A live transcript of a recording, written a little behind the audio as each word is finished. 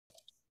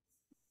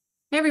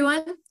Hey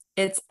everyone,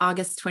 it's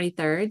August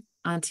 23rd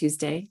on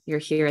Tuesday. You're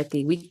here at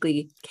the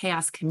weekly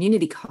CHAOSS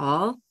community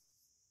call.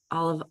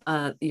 All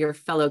of your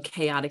fellow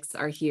chaotics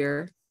are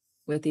here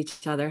with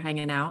each other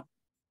hanging out.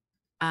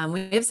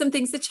 We have some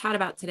things to chat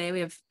about today.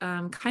 We have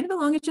kind of a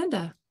long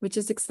agenda, which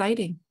is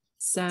exciting.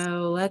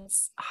 So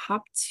let's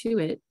hop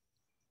to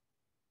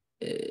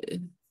it.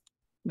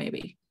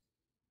 Maybe.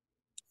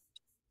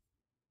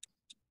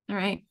 All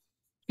right,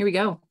 here we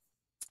go.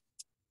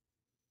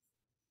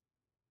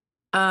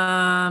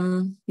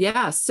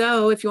 Yeah,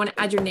 so if you want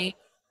to add your name,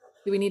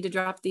 do we need to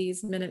drop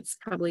these minutes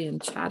probably in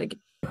chat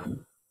again?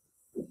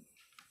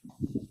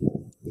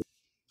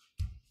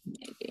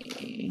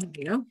 Maybe,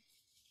 you know.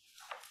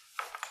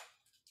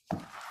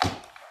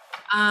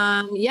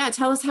 Yeah,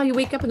 tell us how you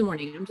wake up in the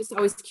morning. I'm just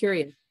always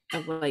curious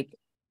of like,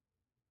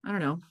 I don't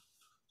know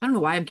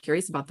why I'm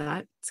curious about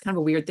that. It's kind of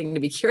a weird thing to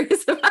be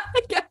curious about,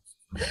 I guess.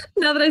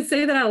 Now that I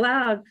say that out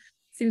loud, it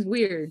seems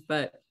weird,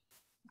 but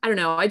I don't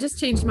know. I just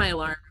changed my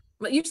alarm.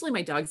 But usually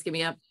my dogs get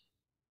me up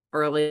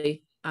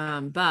early,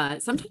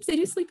 but sometimes they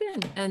do sleep in.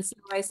 And so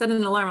I set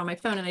an alarm on my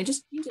phone and I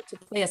just changed it to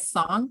play a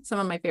song, some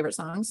of my favorite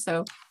songs.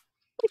 So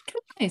it's kind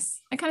of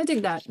nice. I kind of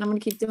dig that. And I'm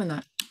going to keep doing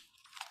that.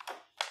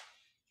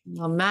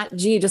 Well, Matt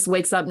G just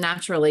wakes up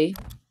naturally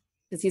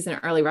because he's an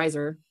early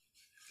riser.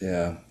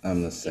 Yeah,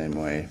 I'm the same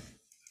way.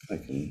 I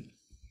can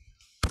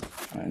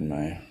find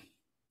my...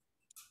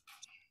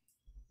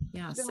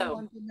 Yeah, I so...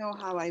 want to know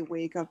how I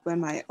wake up when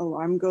my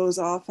alarm goes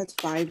off at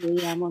 5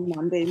 a.m. on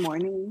Monday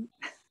morning.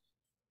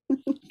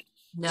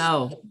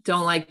 No,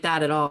 don't like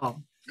that at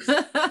all.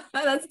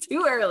 That's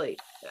too early.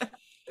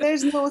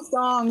 There's no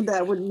song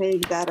that would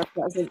make that a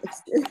pleasant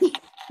experience.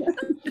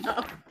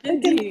 No, I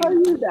can tell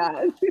you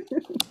that.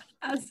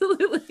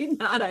 Absolutely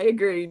not. I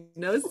agree.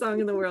 No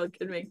song in the world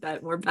can make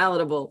that more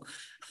palatable.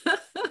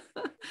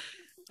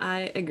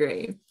 I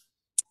agree.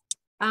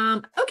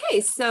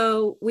 Okay,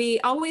 so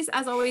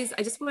as always,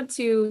 I just want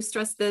to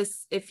stress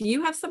this. If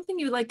you have something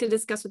you'd like to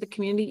discuss with the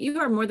community, you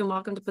are more than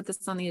welcome to put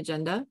this on the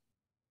agenda.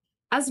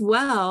 As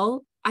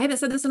well, I haven't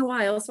said this in a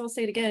while, so I'll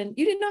say it again.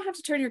 You do not have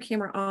to turn your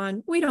camera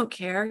on. We don't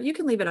care. You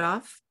can leave it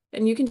off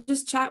and you can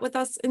just chat with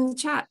us in the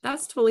chat.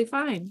 That's totally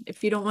fine.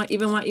 If you don't want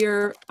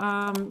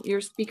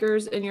your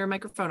speakers and your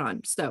microphone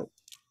on. So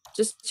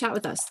just chat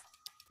with us.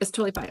 It's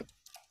totally fine.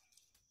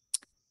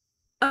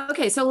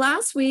 Okay, so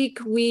last week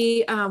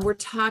we were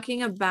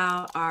talking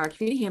about our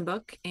community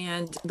handbook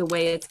and the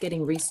way it's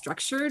getting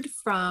restructured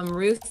from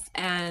Ruth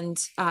and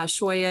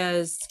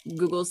Shoya's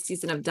Google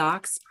Season of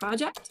Docs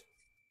project.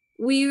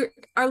 We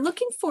are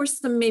looking for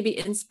some maybe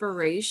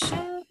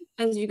inspiration.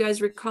 As you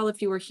guys recall,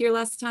 if you were here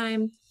last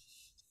time,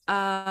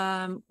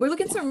 we're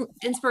looking for some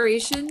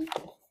inspiration.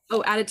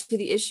 Oh, added to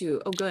the issue.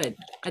 Oh, good.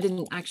 I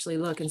didn't actually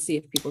look and see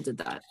if people did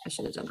that. I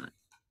should have done that.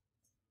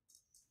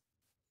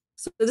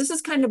 So this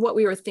is kind of what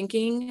we were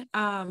thinking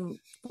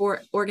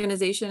for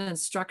organization and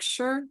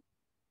structure.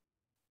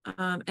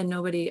 And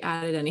nobody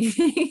added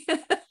anything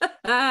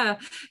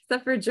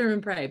except for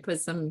German Pride put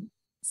some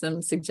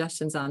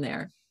suggestions on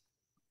there.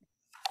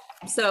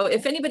 So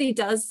if anybody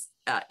does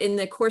in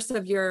the course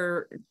of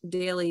your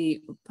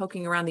daily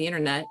poking around the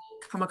internet,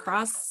 come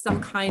across some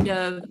kind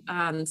of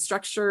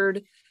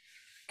structured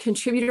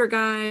contributor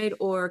guide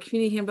or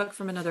community handbook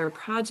from another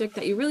project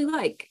that you really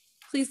like,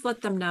 please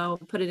let them know,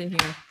 put it in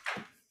here.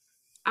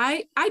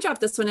 I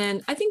dropped this one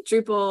in. I think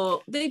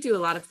Drupal, they do a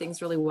lot of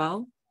things really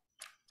well.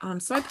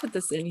 So I put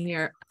this in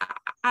here.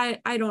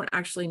 I don't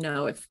actually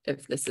know if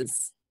this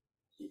is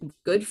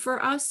good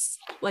for us,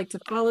 like to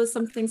follow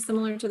something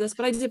similar to this,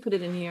 but I did put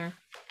it in here.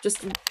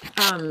 Just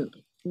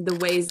the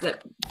ways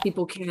that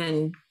people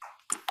can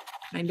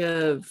kind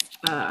of,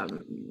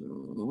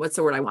 what's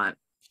the word I want?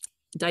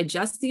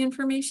 Digest the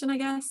information, I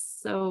guess.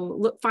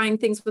 So find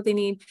things what they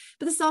need.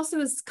 But this also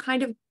is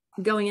kind of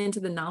going into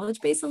the knowledge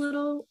base a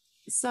little.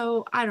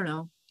 So I don't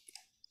know.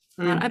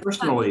 I mean,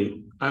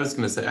 personally, I was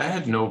going to say I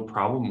had no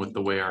problem with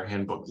the way our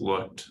handbook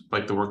looked,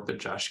 like the work that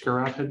Josh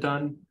Garrett had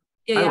done.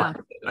 Yeah,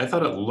 I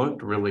thought it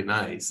looked really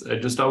nice. I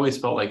just always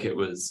felt like it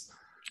was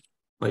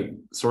like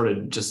sort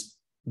of just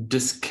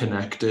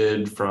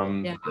disconnected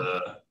from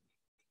the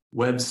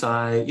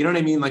website. You know what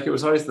I mean? Like it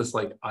was always this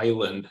like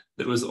island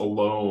that was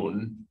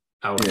alone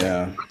out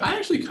there. I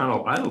actually kind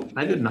of,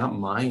 I did not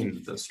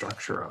mind the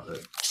structure of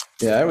it.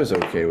 Yeah, I was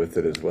okay with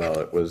it as well.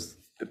 It was,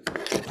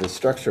 the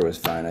structure was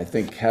fine. I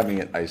think having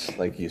it,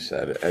 like you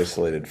said,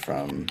 isolated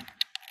from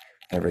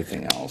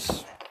everything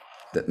else,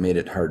 that made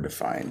it hard to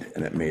find,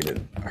 and it made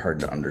it hard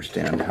to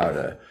understand how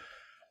to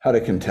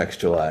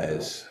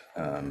contextualize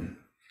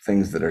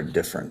things that are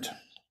different,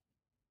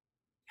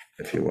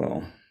 if you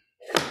will.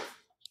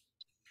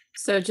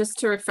 So just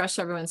to refresh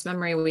everyone's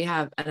memory, we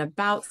have an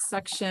about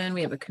section,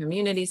 we have a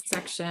community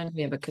section,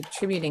 we have a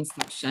contributing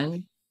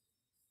section,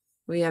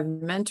 we have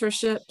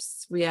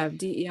mentorships, we have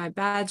DEI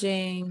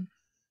badging,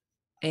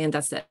 and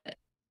that's it.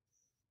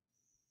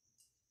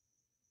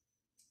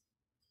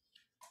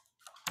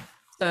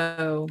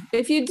 So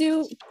if you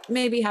do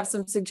maybe have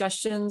some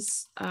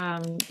suggestions,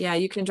 yeah,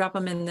 you can drop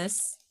them in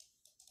this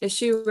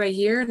issue right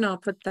here, and I'll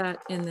put that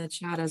in the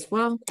chat as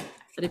well.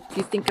 But if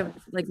you think of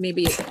like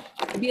maybe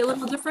a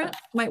little different,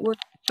 might work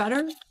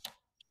better.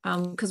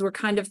 Because we're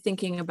kind of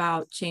thinking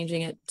about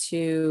changing it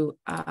to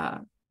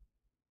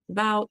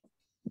about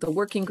the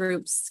working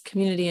groups,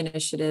 community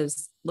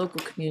initiatives,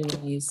 local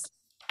communities,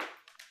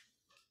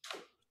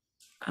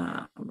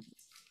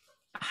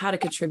 how to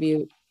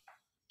contribute,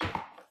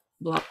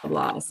 blah,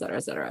 blah, et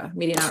cetera,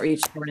 media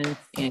outreach, governance,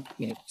 and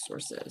community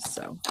sources.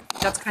 So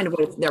that's kind of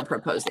what they're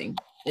proposing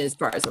as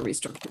far as the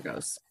restructure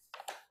goes.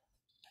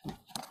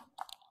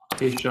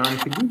 Hey, Sean,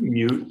 could you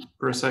mute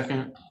for a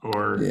second?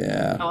 Or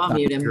Yeah. Oh, I'll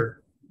mute him.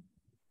 Sure.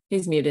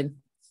 He's muted.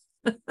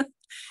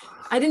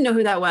 I didn't know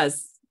who that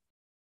was.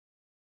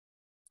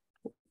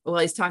 Well,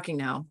 he's talking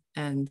now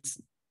and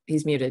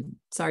he's muted.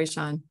 Sorry,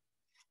 Sean.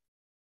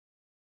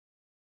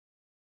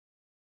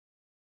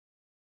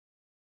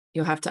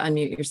 You'll have to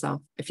unmute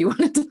yourself if you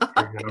want to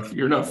talk.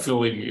 You're not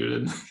fully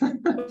muted.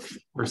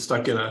 We're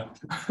stuck in a.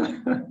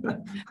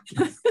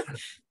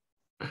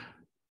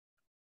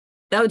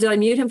 Oh, did I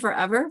mute him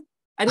forever?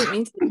 I didn't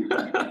mean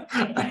to.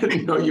 I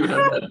didn't know you had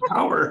that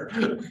power.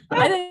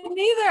 I didn't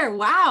either.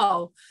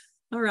 Wow.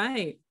 All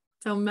right.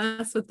 Don't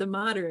mess with the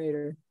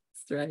moderator.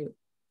 That's right.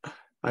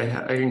 I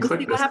can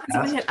click what happens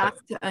if I hit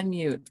ask to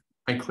unmute?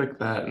 I click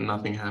that and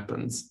nothing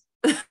happens.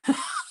 Ron,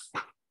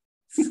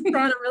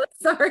 I'm really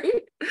sorry.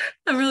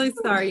 I'm really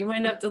sorry. You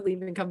might have to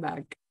leave and come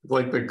back. It's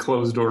like the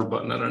closed door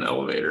button on an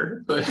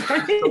elevator, but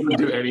it doesn't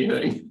do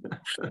anything.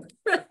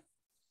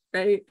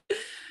 Right.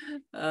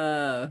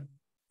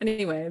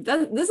 Anyway,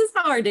 this is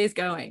how our day's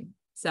going.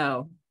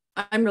 So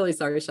I'm really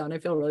sorry, Sean. I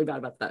feel really bad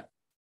about that.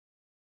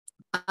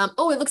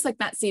 Oh, it looks like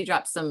Matt C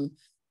dropped some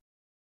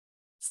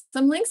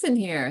links in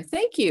here.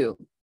 Thank you.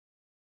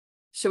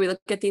 Should we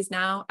look at these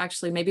now?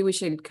 Actually, maybe we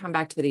should come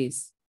back to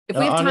these. If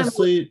we have time,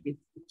 honestly,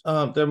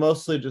 they're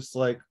mostly just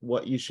like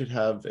what you should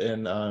have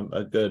in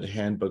a good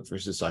handbook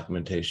versus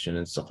documentation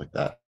and stuff like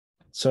that.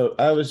 So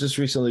I was just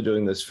recently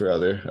doing this for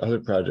other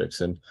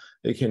projects, and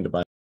it came to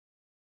mind.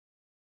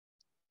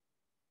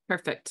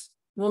 Perfect.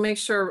 We'll make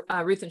sure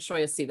Ruth and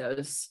Shoya see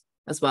those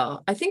as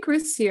well. I think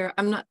Ruth's here.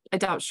 I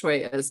doubt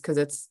Shoya is because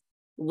it's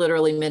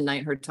literally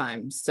midnight her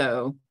time.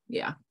 So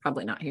yeah,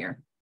 probably not here.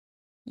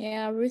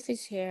 Yeah, Ruth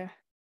is here.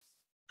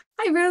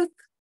 Hi, Ruth.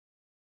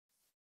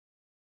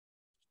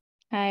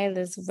 Hi,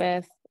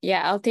 Elizabeth.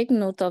 Yeah, I'll take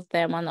note of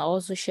them and I'll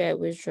also share it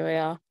with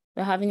Joya.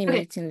 We're having a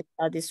meeting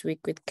this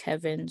week with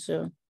Kevin,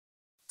 so.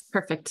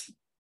 Perfect.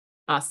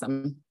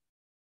 Awesome.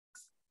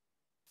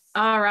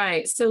 All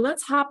right, so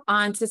let's hop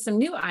on to some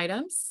new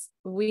items.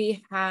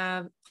 We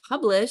have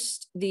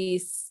published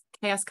the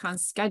CHAOSScon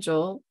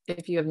schedule.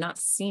 If you have not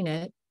seen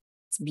it,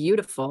 it's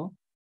beautiful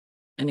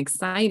and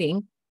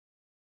exciting.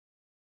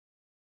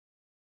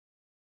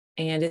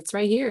 And it's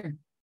right here,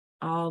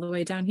 all the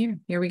way down here.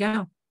 Here we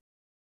go.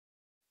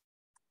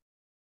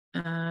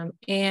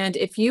 And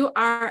if you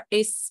are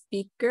a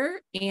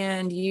speaker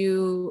and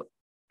you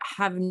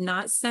have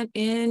not sent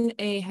in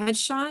a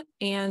headshot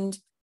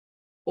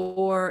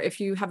or if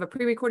you have a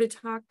pre-recorded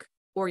talk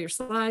or your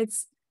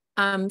slides,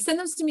 send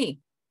those to me.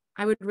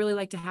 I would really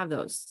like to have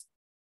those.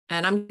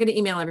 And I'm going to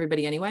email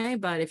everybody anyway,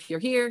 but if you're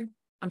here,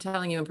 I'm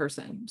telling you in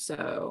person.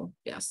 So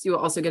yes, you will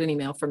also get an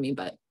email from me,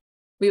 but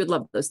we would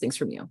love those things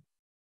from you.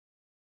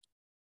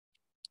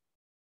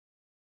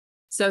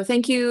 So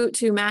thank you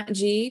to Matt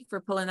G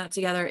for pulling that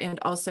together and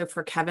also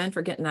for Kevin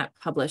for getting that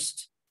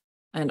published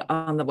and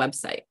on the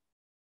website.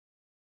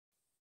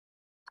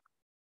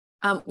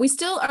 We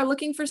still are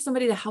looking for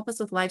somebody to help us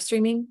with live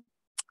streaming.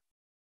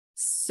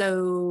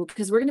 So,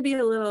 because we're going to be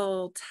a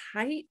little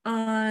tight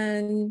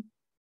on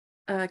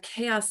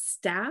CHAOSS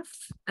staff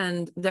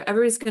and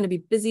everybody's going to be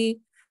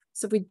busy.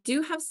 So if we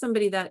do have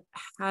somebody that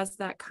has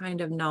that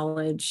kind of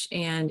knowledge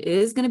and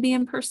is going to be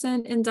in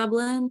person in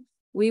Dublin,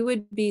 we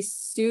would be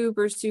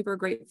super, super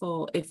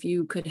grateful if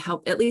you could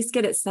help at least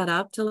get it set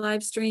up to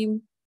live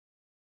stream.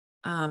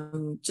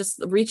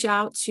 Just reach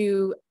out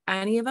to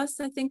any of us,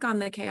 I think, on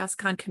the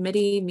CHAOSScon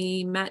committee,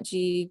 me, Matt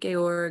G,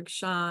 Georg,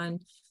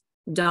 Sean,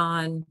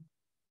 Don,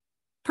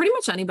 pretty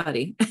much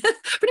anybody,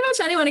 pretty much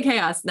anyone at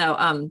CHAOSS.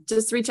 No,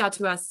 just reach out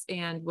to us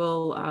and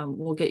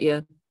we'll get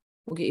you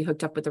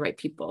hooked up with the right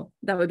people.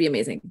 That would be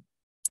amazing.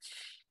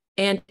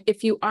 And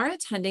if you are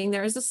attending,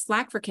 there is a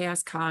Slack for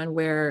CHAOSScon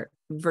where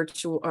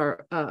virtual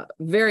or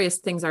various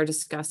things are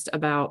discussed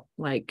about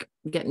like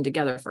getting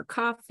together for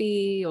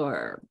coffee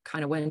or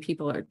kind of when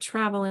people are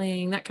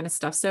traveling, that kind of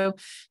stuff. So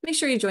make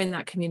sure you join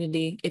that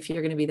community if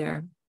you're going to be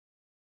there.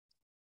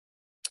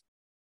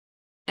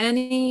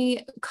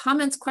 Any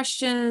comments,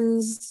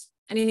 questions,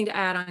 anything to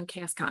add on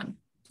CHAOSScon?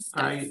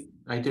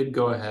 I did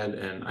go ahead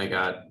and I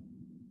got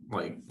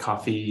like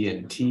coffee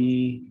and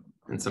tea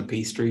and some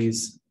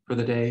pastries for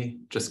the day,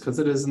 just because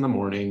it is in the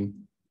morning.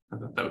 I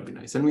thought that would be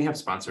nice. And we have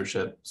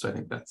sponsorship, so I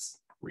think that's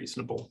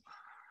reasonable.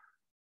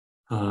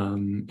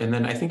 And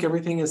then I think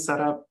everything is set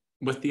up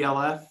with the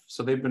LF.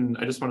 So they've been,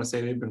 I just want to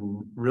say they've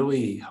been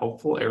really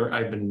helpful.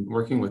 I've been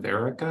working with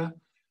Erica,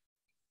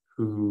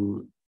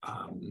 who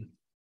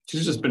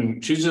she's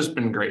just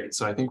been great.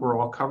 So I think we're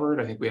all covered.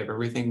 I think we have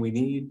everything we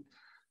need.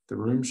 The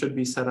room should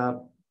be set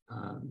up.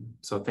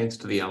 So thanks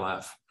to the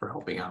LF for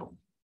helping out.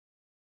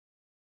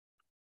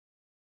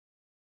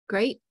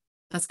 Great.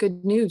 That's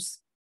good news.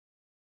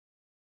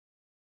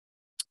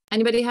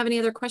 Anybody have any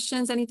other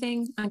questions,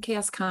 anything on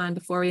CHAOSScon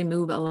before we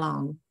move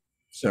along?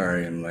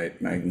 Sorry, I'm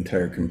late. My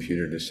entire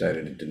computer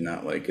decided it did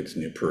not like its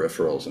new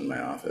peripherals in my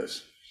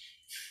office.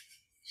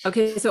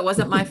 Okay, so it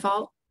wasn't my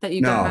fault that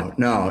you No,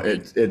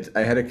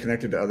 I had it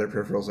connected to other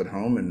peripherals at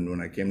home, and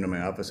when I came to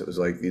my office, it was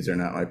like, these are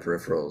not my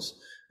peripherals.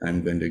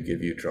 I'm going to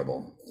give you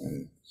trouble.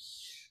 And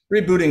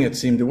rebooting it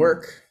seemed to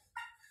work.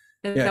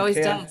 It always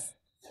does.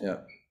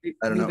 Yeah.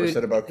 I don't know what was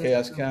said about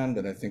CHAOSScon,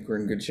 but I think we're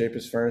in good shape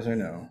as far as I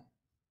know.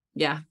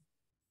 Yeah,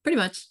 pretty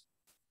much.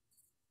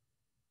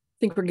 I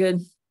think we're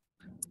good.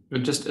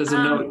 But just as a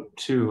note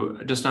too,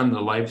 just on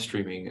the live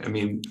streaming, I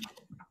mean,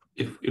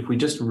 if we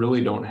just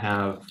really don't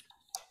have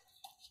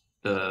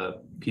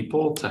the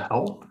people to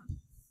help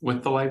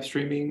with the live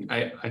streaming,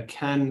 I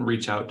can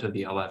reach out to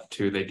the LF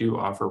too. They do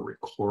offer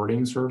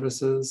recording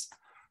services.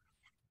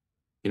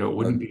 You know, it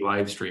wouldn't be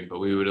live stream, but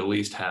we would at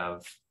least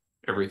have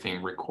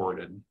everything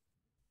recorded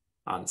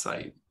on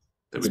site.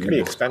 It's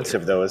pretty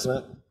expensive though, isn't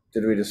it?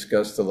 Did we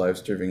discuss the live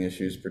streaming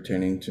issues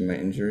pertaining to my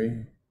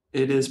injury?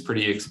 It is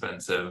pretty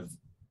expensive.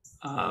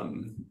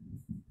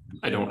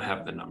 I don't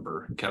have the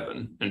number,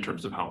 Kevin, in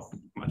terms of how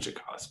much it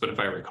costs, but if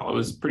I recall, it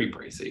was pretty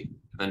pricey.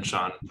 And then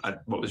Sean,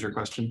 what was your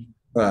question?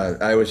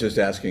 I was just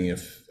asking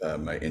if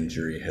my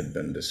injury had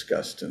been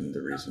discussed and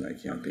the reason I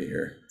can't be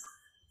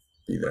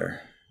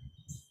there.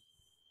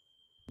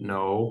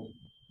 No.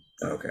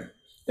 Okay.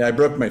 Yeah, I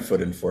broke my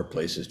foot in 4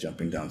 places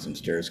jumping down some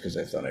stairs because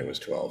I thought I was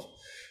 12.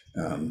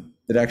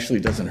 It actually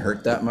doesn't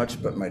hurt that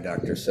much, but my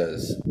doctor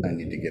says I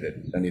need to get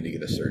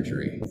a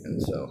surgery,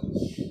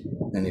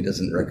 and he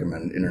doesn't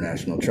recommend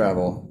international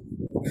travel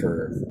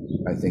for,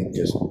 I think,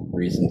 just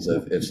reasons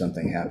of if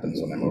something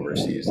happens when I'm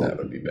overseas, that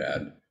would be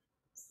bad.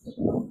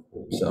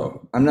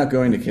 So I'm not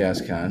going to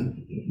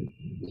CHAOSScon,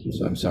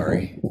 so I'm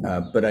sorry,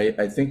 but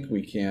I think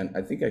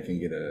I can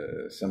get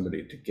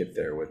somebody to get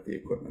there with the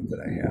equipment that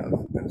I have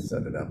and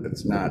set it up.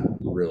 It's not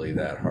really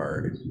that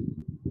hard.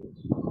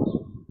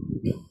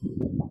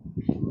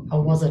 How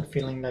was it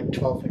feeling like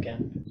 12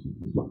 again?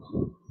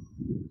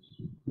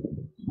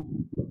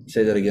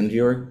 Say that again,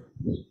 Georg.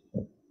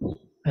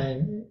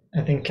 And I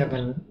think,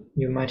 Kevin,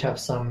 you might have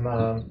some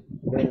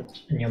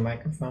wind in your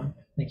microphone.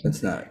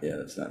 That's not me.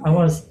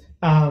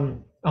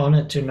 I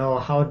wanted to know,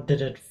 how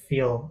did it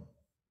feel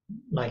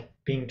like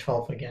being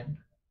 12 again?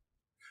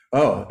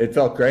 Oh, it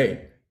felt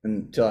great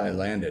until I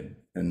landed,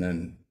 and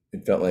then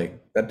it felt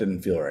like that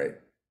didn't feel right.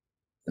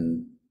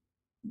 And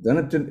then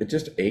it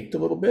just ached a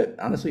little bit.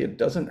 Honestly, it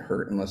doesn't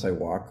hurt unless I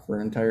walk for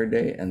an entire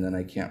day, and then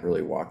I can't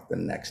really walk the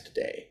next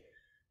day.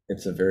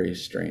 It's a very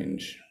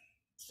strange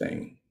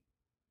thing.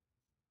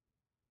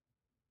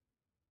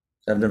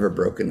 I've never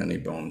broken any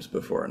bones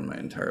before in my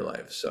entire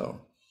life,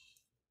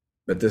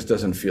 but this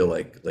doesn't feel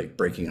like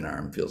breaking an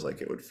arm feels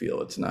like it would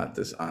feel. It's not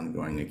this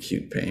ongoing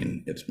acute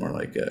pain. It's more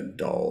like a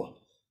dull,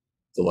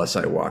 the less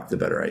I walk, the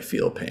better I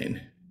feel pain.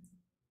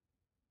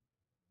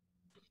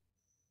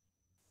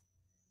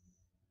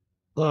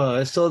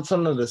 I still had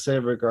something to say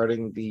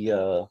regarding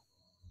the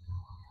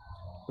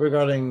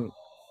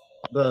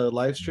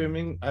live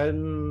streaming.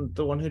 I'm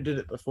the one who did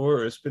it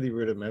before. It was pretty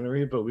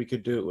rudimentary, but we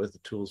could do it with the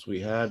tools we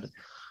had.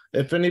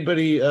 If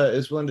anybody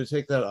is willing to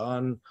take that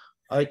on,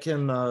 I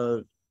can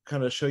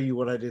kind of show you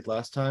what I did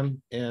last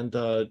time, and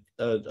I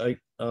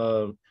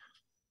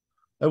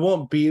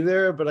won't be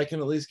there, but I can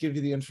at least give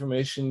you the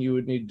information you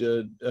would need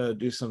to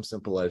do some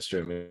simple live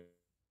streaming.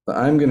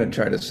 I'm going to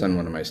try to send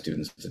one of my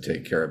students to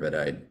take care of it.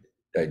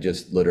 I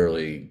just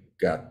literally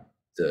I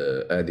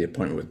had the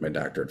appointment with my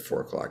doctor at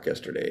 4 o'clock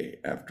yesterday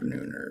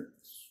afternoon or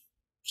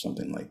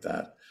something like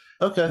that.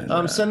 Okay,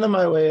 And, send them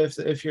my way if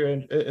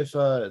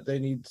they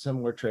need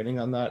some more training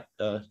on that.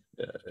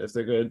 If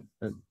they're good,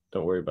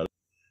 don't worry about it.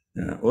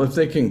 Yeah, well, if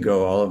they can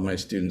go, all of my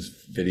students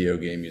video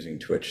game using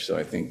Twitch, so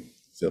I think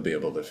they'll be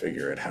able to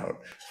figure it out.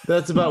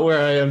 That's about where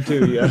I am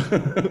too. Yeah.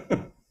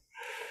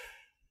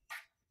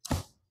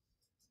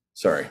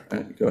 Sorry,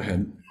 go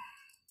ahead.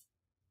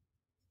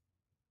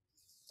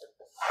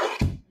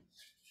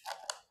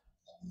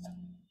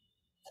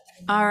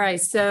 All right,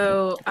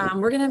 so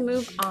we're gonna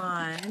move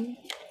on.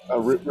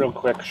 Real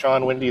quick,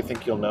 Sean, when do you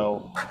think you'll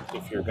know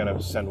if you're going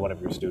to send one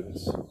of your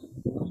students?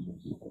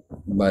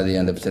 By the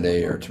end of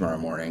today or tomorrow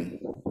morning.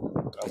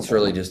 It's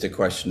really just a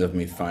question of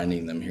me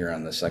finding them here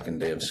on the second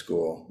day of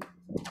school.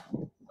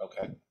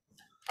 Okay.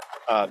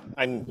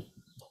 I'm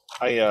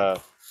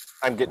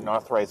getting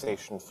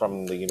authorization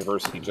from the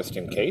university just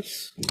in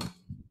case.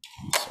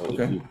 So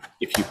Okay.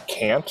 if you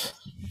can't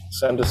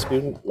send a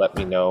student, let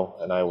me know,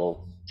 and I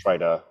will try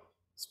to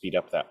speed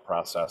up that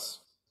process.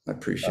 I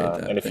appreciate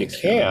that. And if Thanks,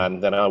 you can, Kevin.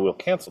 then I will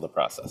cancel the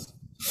process.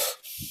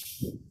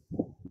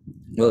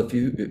 Well,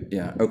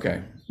 yeah,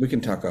 okay, we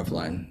can talk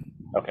offline.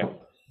 Okay.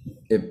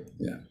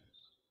 Yeah.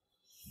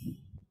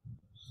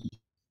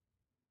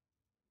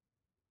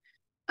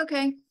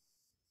 Okay.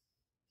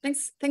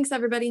 Thanks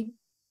everybody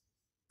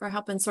for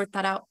helping sort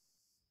that out.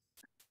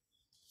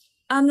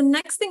 The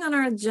next thing on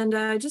our agenda,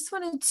 I just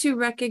wanted to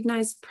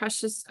recognize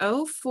Precious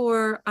O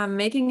for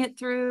making it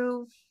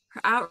through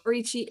her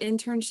outreachy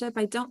internship.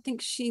 I don't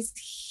think she's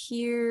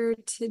here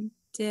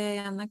today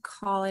on the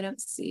call. I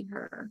don't see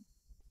her.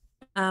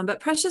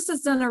 But Precious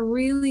has done a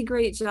really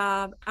great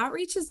job.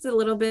 Outreach is a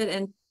little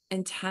bit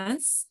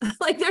intense.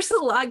 Like there's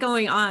a lot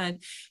going on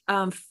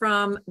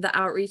from the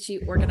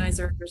outreachy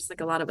organizer. There's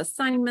like a lot of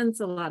assignments,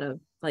 a lot of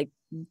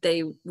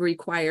they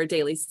require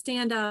daily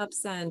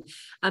stand-ups, and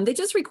they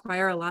just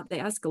require a lot. They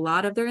ask a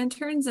lot of their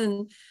interns,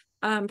 and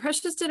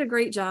Precious did a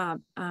great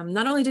job.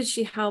 Not only did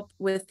she help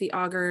with the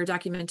Augur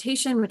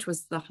documentation, which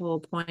was the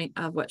whole point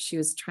of what she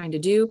was trying to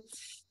do,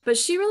 but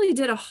she really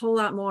did a whole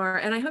lot more.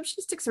 And I hope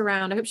she sticks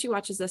around. I hope she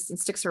watches this and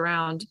sticks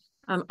around.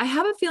 I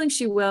have a feeling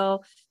she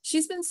will.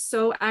 She's been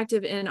so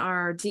active in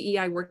our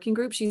DEI working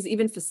group. She's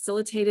even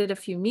facilitated a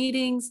few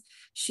meetings.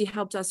 She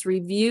helped us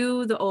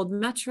review the old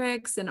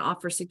metrics and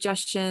offer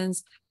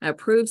suggestions,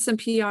 approved some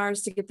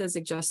PRs to get those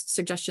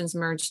suggestions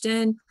merged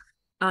in.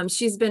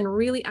 She's been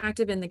really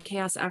active in the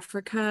CHAOSS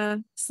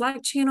Africa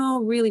Slack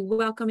channel, really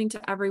welcoming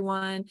to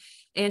everyone.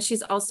 And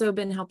she's also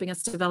been helping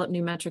us develop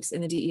new metrics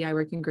in the DEI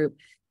working group.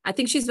 I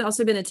think she's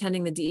also been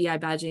attending the DEI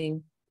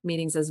badging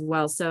meetings as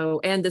well.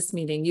 So, and this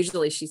meeting,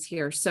 usually she's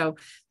here. So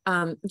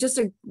just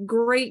a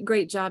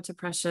great job to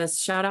Precious.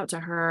 Shout out to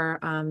her.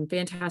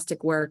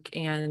 Fantastic work,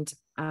 and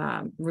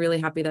really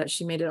happy that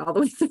she made it all the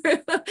way through.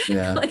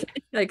 Yeah.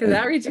 Because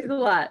outreach is a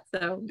lot.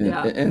 So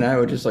yeah. And I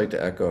would just like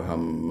to echo how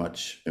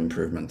much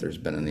improvement there's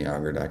been in the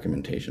Augur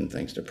documentation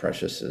thanks to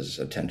Precious's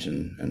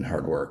attention and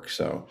hard work.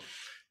 So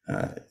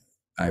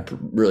I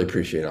really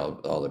appreciate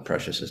all that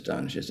Precious has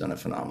done. She's done a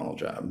phenomenal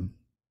job.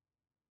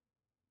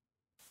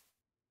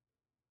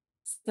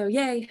 So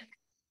yay,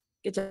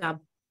 good job.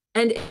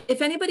 And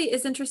if anybody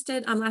is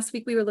interested, last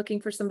week we were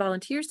looking for some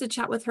volunteers to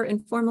chat with her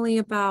informally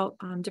about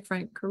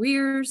different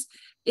careers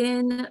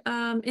in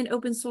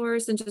open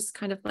source, and just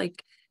kind of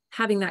like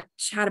having that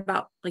chat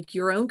about like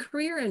your own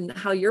career and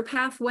how your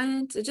path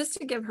went, just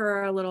to give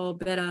her a little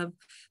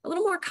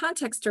more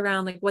context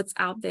around like what's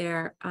out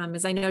there.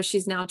 As I know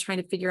she's now trying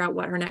to figure out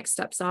what her next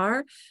steps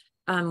are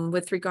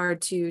with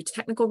regard to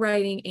technical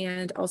writing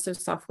and also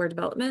software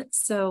development.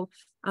 So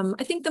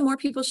I think the more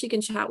people she can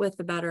chat with,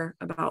 the better,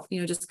 about,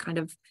 just kind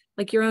of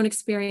like your own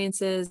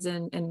experiences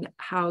and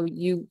how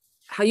you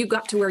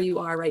got to where you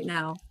are right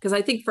now. Because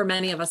I think for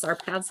many of us, our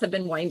paths have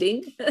been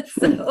winding.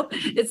 So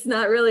it's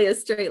not really a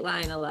straight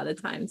line a lot of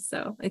times.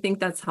 So I think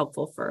that's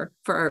helpful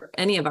for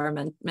any of our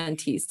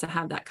mentees to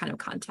have that kind of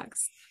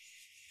context.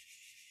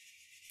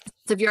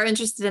 So if you're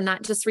interested in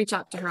that, just reach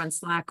out to her on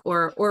Slack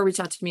or reach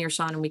out to me or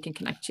Sean, and we can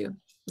connect you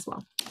as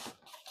well.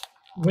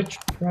 Which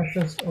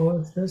Precious O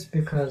is this?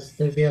 Because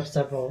we have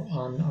several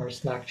on our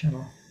Slack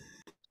channel.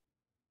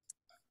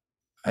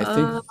 I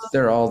think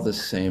they're all the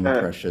same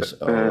Precious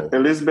O.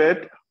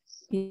 Elizabeth?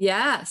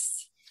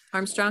 Yes.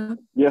 Armstrong?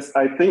 Yes,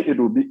 I think it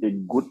would be a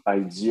good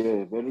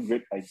idea, a very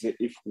great idea,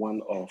 if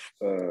one of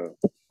the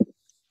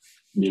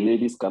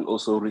ladies can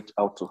also reach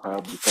out to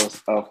her,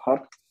 because I've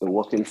had a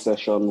working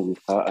session with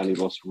her and it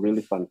was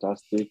really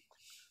fantastic.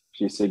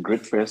 She's a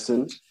great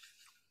person,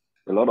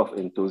 a lot of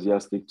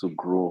enthusiastic to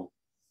grow.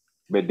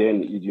 But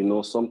then,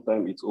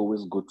 sometimes it's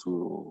always good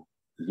to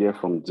hear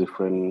from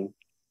different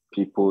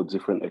people,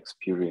 different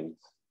experience.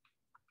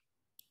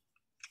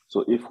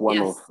 So if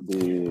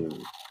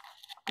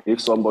if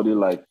somebody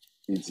like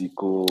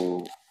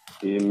Iziko,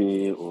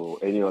 Amy, or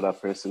any other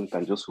person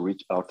can just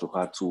reach out to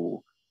her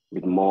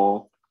with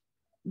more,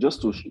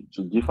 just to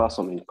give her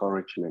some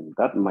encouragement,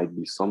 that might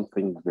be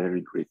something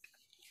very great.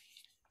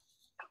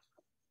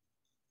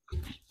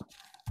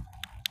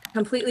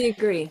 Completely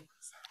agree.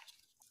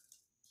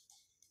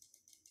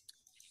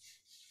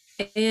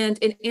 And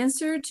in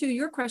answer to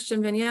your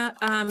question, Vinya,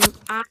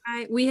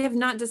 we have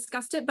not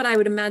discussed it, but I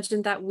would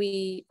imagine that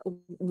we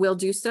will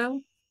do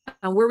so.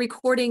 We're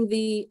recording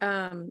the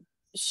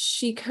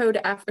she code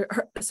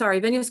after.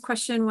 Sorry, Vinya's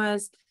question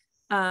was,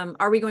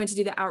 are we going to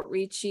do the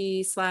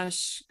outreachy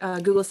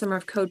 / Google Summer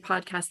of Code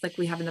podcast like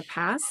we have in the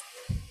past?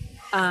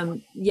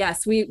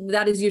 Yes,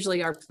 that is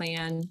usually our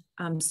plan.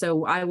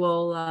 So I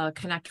will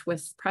connect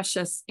with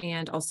Precious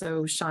and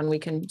also Sean. We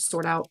can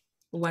sort out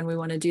when we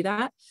want to do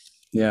that.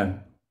 Yeah.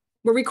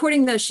 We're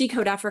recording the She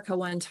Code Africa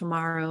one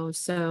tomorrow.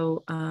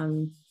 So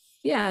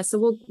yeah,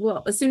 so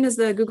we'll as soon as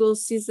the Google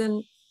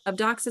season of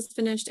docs is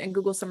finished and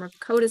Google Summer of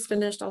Code is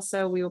finished,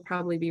 also, we will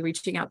probably be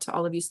reaching out to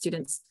all of you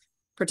students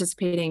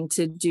participating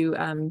to do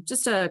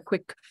just a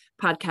quick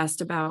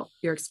podcast about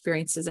your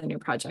experiences and your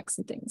projects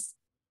and things.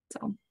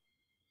 So,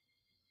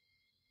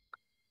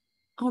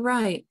 all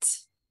right.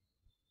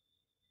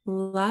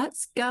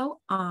 Let's go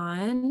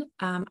on.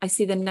 I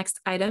see the next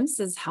item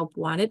says help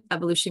wanted.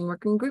 Evolution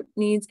working group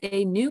needs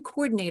a new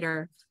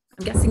coordinator.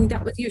 I'm guessing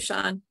that was you,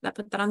 Sean, that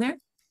put that on there?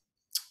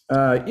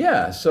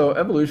 Yeah, so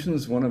Evolution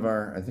is one of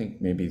our, I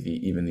think maybe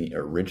even the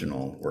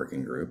original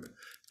working group.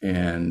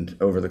 And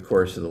over the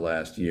course of the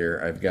last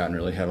year, I've gotten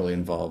really heavily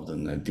involved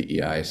in the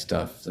DEI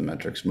stuff, the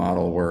metrics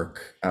model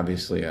work.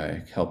 Obviously,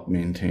 I help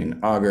maintain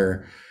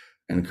Augur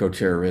and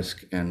co-chair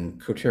risk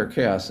and co-chair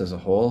CHAOSS as a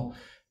whole.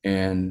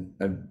 And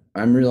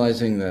I'm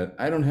realizing that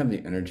I don't have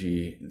the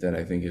energy that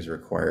I think is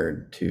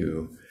required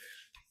to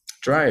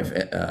drive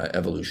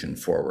evolution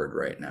forward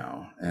right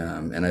now.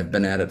 And I've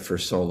been at it for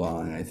so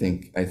long. I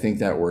think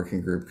that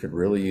working group could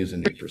really use a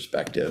new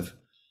perspective.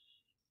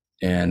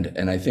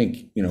 And I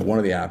think, you know, one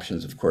of the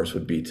options, of course,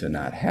 would be to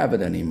not have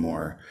it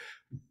anymore.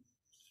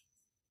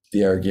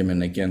 The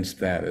argument against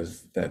that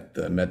is that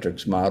the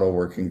metrics model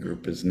working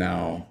group is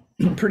now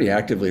pretty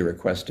actively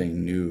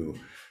requesting new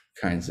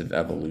kinds of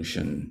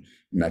evolution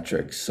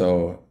metrics.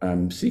 So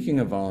I'm seeking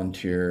a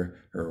volunteer,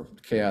 or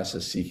CHAOSS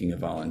is seeking a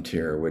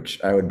volunteer,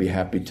 which I would be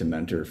happy to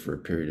mentor for a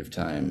period of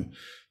time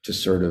to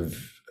sort of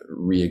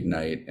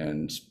reignite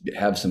and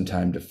have some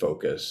time to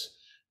focus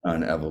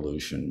on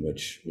evolution,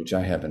 which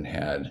I haven't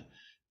had,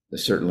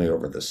 certainly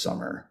over the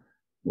summer,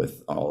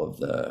 with all of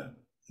the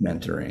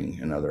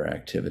mentoring and other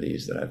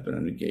activities that I've been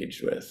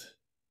engaged with.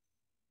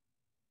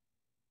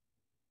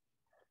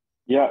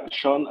 Yeah,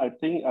 Sean, I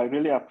think I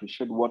really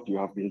appreciate what you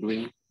have been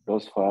doing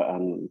thus far,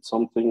 and it's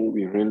something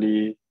we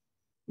really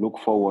look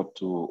forward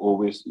to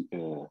always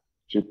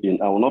chip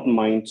in. I will not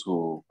mind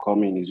to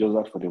come in. It's just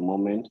that for the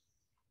moment,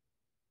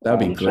 that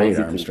would be great,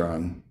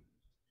 Armstrong.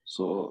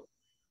 So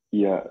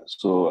yeah,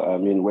 so I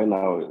mean, when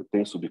our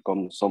things will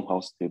become somehow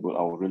stable,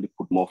 I will really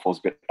put more force.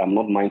 But I'm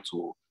not mind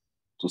to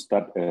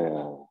start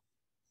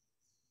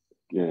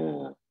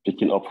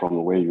picking up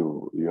from where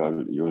you're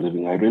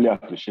living. I really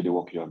appreciate the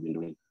work you have been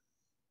doing.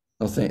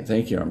 Well,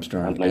 thank you,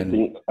 Armstrong.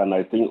 And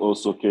I think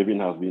also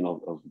Kevin has been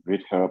of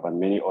great help, and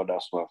many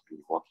others who have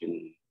been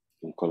working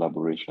in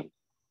collaboration.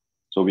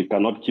 So we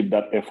cannot keep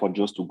that effort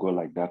just to go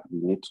like that. We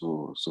need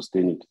to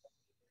sustain it.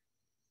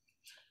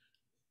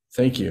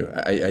 Thank you.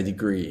 I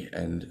agree,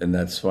 and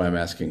that's why I'm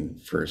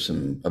asking for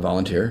a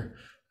volunteer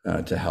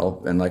to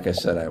help. And like I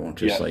said, I won't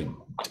just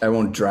I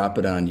won't drop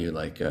it on you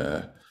like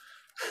I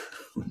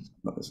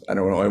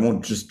don't know. I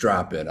won't just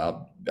drop it.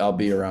 I'll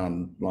be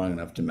around long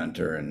enough to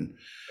mentor and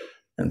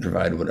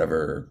provide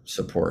whatever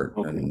support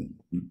and,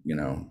 you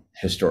know,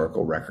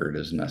 historical record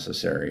is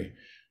necessary.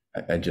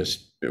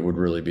 It would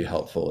really be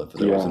helpful if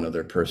there was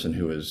another person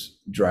who is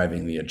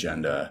driving the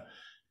agenda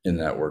in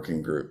that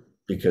working group,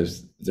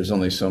 because there's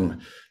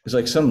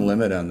like some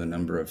limit on the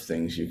number of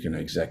things you can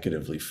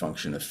executively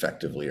function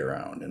effectively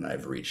around, and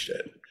I've reached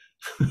it.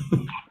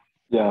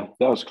 Yeah,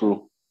 that was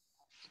true.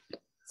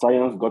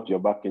 Science got your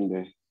back in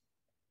there.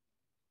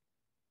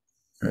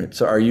 All right.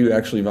 So are you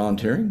actually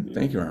volunteering?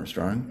 Thank you,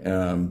 Armstrong.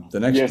 The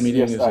next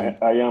meeting is I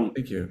am.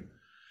 Thank you.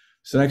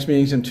 So the next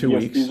meeting's in 2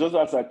 weeks. It's just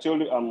as I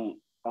told you, I'm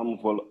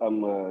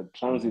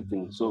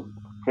transiting. So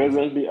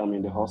presently I'm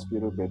in the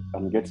hospital, but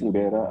I'm getting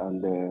better,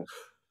 and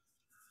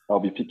I'll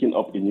be picking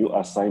up a new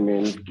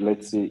assignment,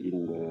 let's say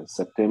in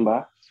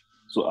September.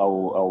 So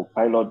I'll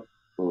pilot,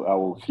 I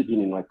will fit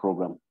in my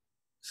program.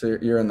 So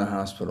you're in the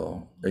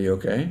hospital. Are you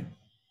okay?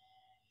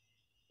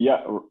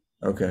 Yeah.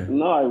 Okay.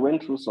 No, I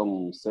went through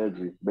some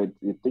surgery, but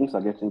things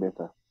are getting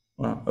better.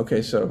 Wow.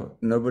 Okay. So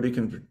nobody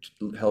can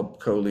help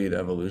co-lead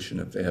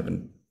evolution if they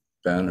haven't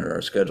been or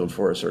are scheduled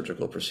for a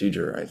surgical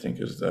procedure, I think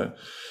is the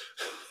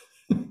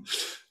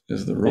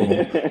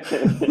rule.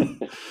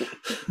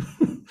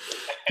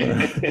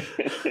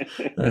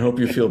 I hope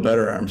you feel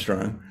better,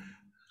 Armstrong.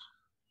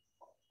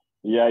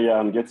 Yeah,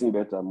 I'm getting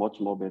better, much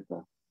more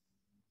better.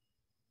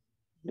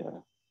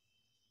 Yeah.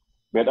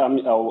 But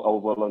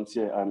I'll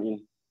volunteer. I'm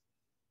in.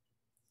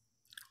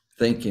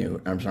 Thank you,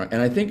 Armstrong.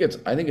 And I think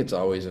it's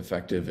always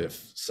effective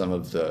if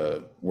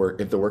the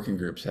working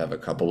groups have a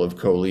couple of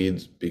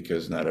co-leads,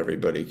 because not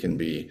everybody can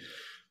be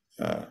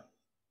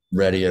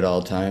ready at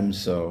all times.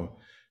 So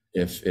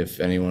if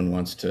anyone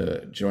wants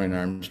to join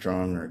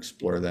Armstrong or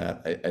explore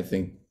that, I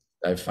think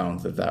I've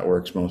found that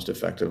works most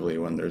effectively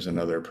when there's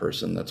another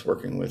person that's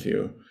working with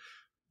you.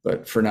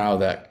 But for now,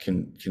 that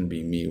can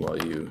be me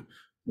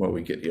while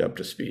we get you up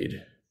to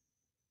speed.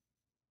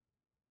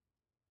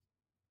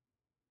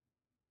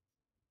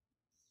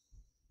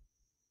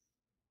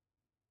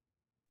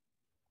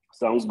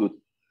 Sounds good.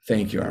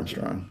 Thank you,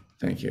 Armstrong.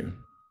 Thank you.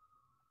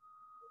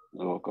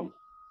 You're welcome.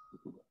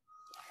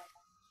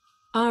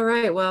 All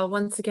right. Well,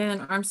 once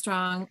again,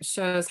 Armstrong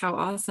shows how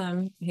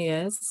awesome he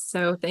is.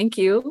 So thank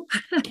you.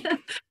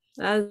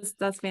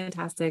 That's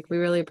fantastic. We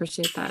really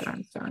appreciate that,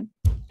 Armstrong.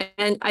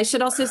 And I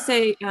should also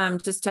say,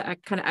 just to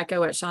kind of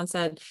echo what Sean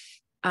said,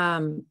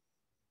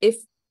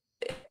 it's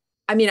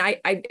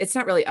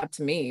not really up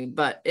to me,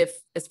 but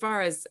as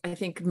far as I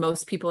think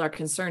most people are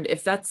concerned,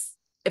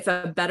 if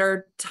a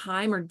better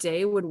time or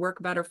day would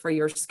work better for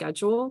your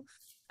schedule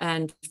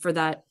and for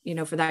that,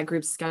 for that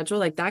group's schedule,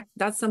 like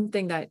that's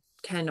something that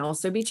can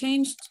also be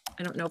changed.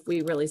 I don't know if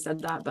we really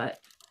said that, but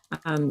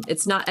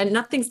it's not, and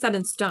nothing's set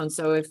in stone.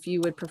 So if you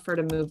would prefer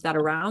to move that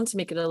around to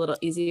make it a little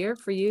easier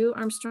for you,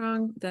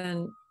 Armstrong,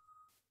 then,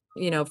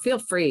 feel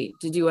free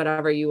to do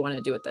whatever you want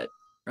to do with it,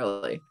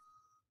 really.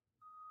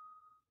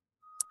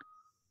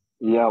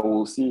 Yeah,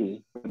 we'll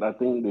see. But I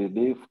think the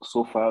day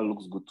so far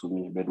looks good to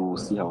me, but we'll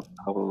see how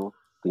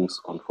things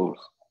unfold.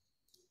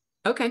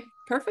 Okay,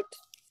 perfect.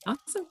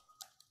 Awesome.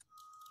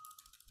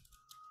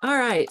 All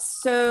right,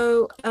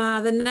 so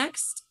the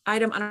next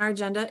item on our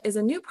agenda is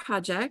a new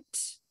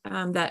project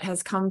that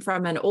has come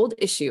from an old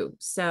issue.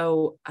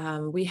 So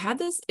we had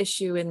this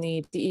issue in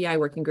the DEI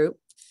working group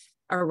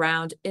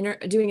around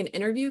doing an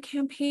interview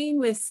campaign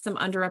with some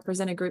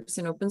underrepresented groups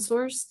in open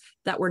source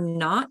that were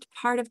not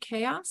part of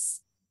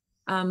CHAOSS.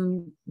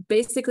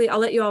 Basically, I'll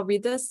let you all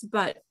read this,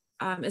 but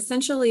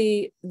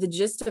essentially the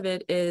gist of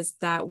it is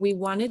that we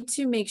wanted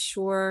to make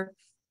sure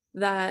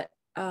that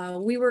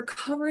we were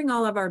covering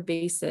all of our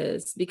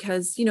bases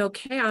because, you know,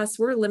 CHAOSS,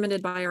 we're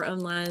limited by our own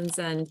lens,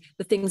 and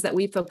the things that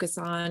we focus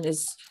on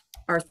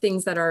are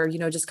things that are, you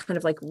know, just kind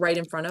of like right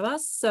in front of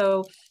us.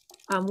 So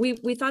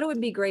we thought it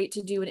would be great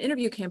to do an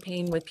interview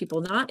campaign with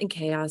people not in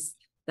CHAOSS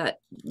that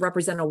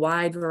represent a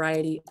wide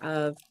variety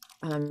of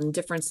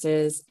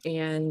differences,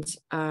 and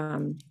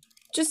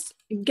just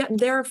get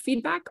their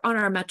feedback on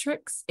our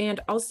metrics, and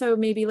also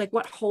maybe like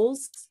what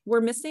holes we're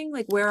missing,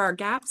 like where are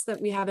gaps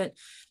that we haven't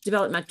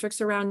developed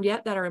metrics around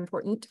yet that are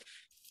important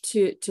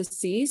to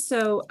see.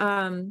 So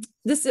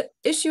this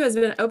issue has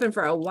been open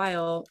for a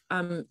while,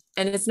 and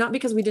it's not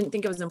because we didn't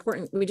think it was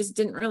important. We just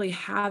didn't really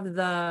have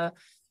the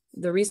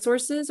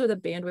resources or the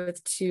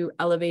bandwidth to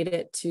elevate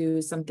it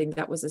to something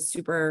that was a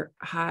super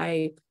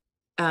high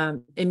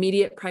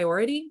immediate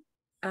priority.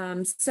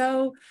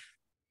 So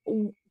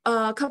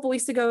a couple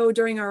weeks ago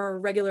during our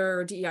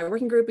regular DEI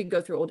working group, we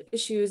go through old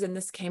issues and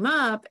this came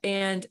up,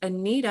 and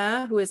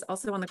Anita, who is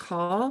also on the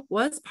call,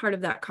 was part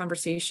of that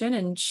conversation,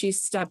 and she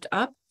stepped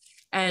up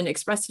and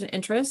expressed an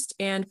interest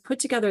and put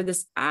together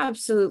this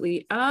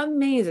absolutely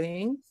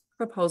amazing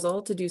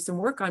proposal to do some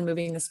work on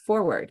moving this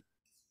forward.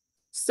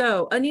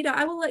 So Anita,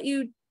 I will let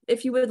you,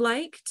 if you would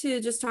like to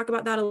just talk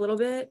about that a little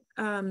bit,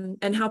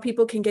 and how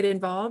people can get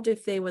involved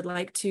if they would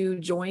like to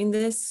join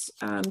this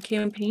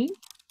campaign.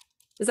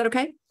 Is that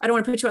okay? I don't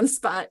want to put you on the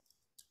spot.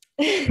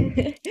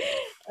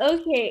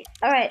 Okay,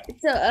 all right.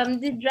 So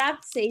the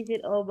draft says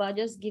it all, but I'll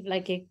just give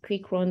like a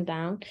quick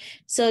rundown.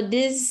 So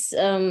this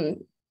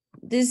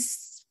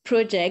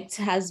project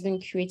has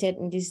been created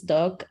in this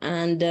doc,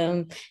 and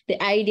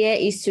the idea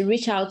is to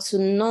reach out to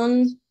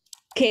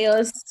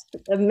non-CHAOSS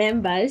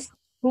members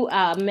who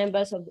are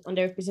members of the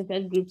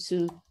underrepresented group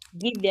to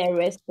give their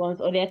response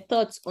or their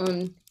thoughts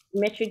on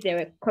metric they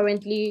were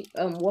currently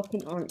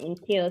working on in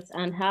CHAOSS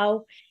and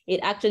how it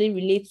actually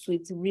relates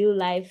with real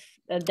life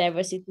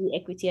diversity,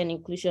 equity, and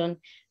inclusion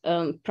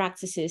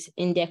practices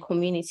in their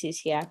communities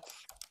here.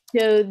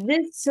 So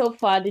this so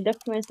far, the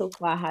document so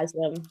far has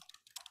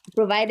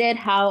provided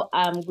how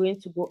I'm going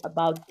to go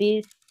about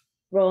this,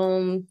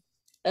 from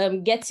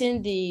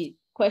getting the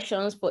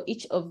questions for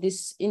each of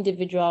these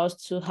individuals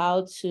to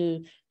how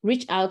to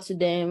reach out to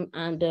them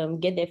and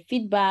get their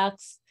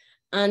feedbacks,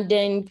 and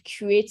then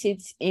create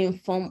it in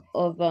form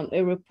of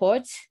a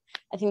report.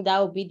 I think that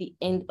will be the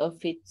end of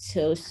it.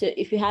 So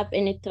if you have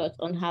any thoughts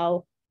on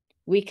how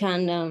we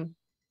can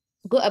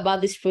go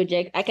about this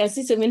project, I can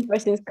see so many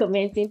persons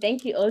commenting.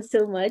 Thank you all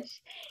so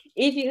much.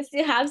 If you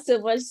still have so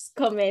much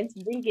comments,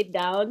 bring it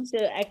down so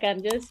I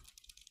can just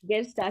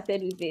get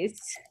started with this.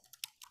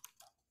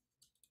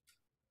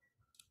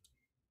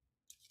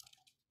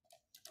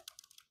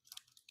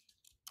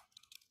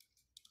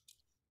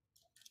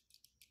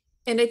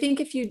 And I think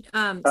if you,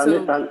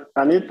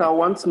 Anita,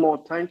 once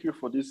more, thank you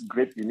for this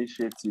great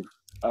initiative.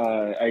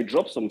 I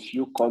dropped some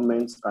few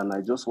comments and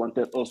I just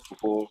wanted us to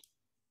hold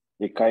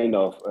a kind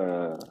of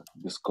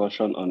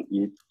discussion on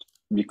it,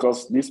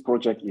 because this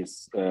project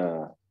is,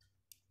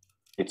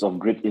 it's of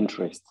great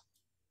interest,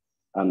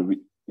 and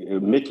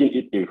making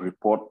it a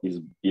report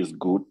is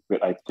good,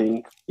 but I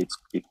think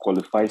it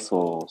qualifies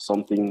for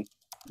something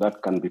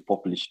that can be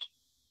published.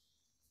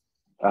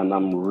 And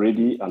I'm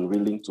ready and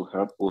willing to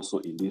help also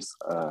in this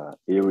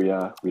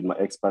area with my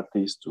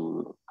expertise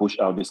to push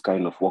out this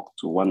kind of work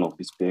to one of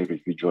these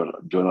peer-reviewed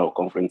journal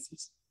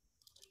conferences.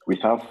 We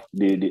have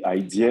the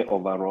idea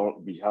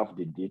overall, we have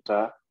the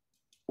data,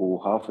 we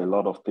have a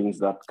lot of things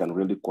that can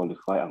really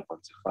qualify and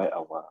quantify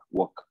our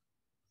work.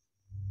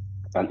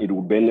 And it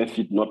will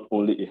benefit not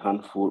only a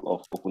handful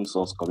of open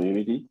source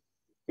community,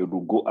 it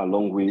will go a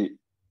long way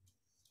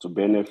to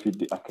benefit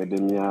the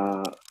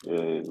academia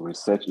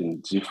research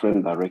in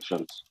different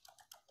directions.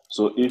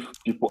 So if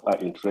people are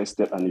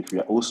interested, and if we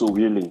are also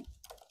willing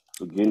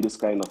to gain this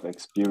kind of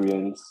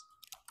experience,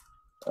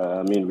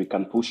 I mean, we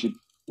can push it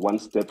one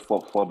step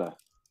further.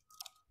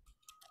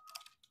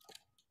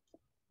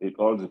 It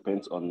all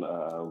depends on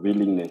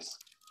willingness.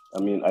 I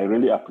mean, I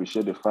really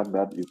appreciate the fact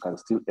that you can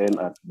still aim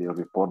at the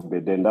report,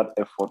 but then that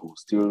effort will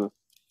still,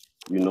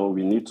 you know,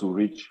 we need to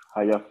reach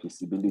higher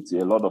feasibility.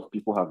 A lot of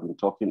people have been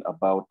talking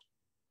about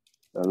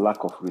a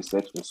lack of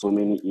research in so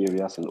many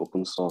areas in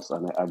open source,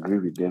 and I agree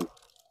with them.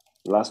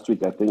 Last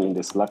week, I think in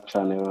the Slack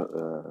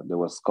channel, there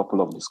was a couple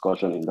of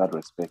discussions in that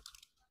respect.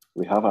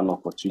 We have an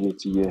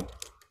opportunity here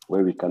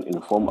where we can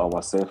inform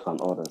ourselves and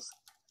others.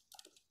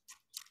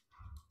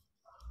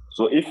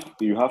 So if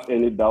you have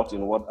any doubt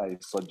in what I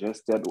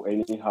suggested or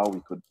anyhow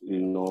we could,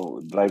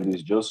 drive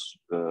this, just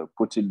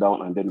put it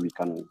down and then we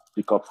can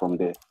pick up from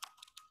there.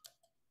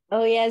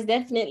 Oh yes,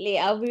 definitely.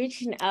 I'll be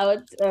reaching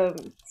out to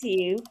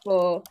you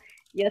for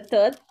your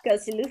thoughts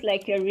because it looks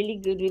like you're really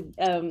good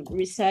with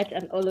research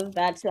and all of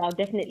that. So I'll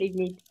definitely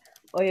need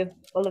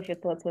all of your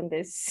thoughts on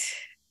this.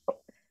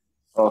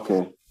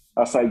 Okay.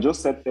 As I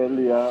just said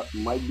earlier,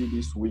 might be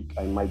this week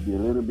I might be a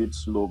little bit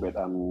slow, but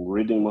I'm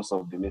reading most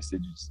of the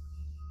messages.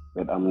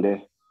 But I'm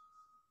there.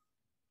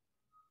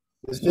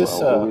 Is this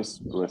so I'll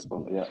always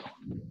respond. Yeah.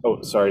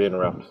 Oh, sorry to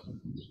interrupt.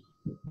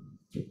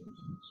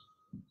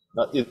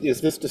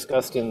 Is this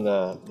discussed in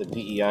the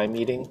DEI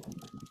meeting?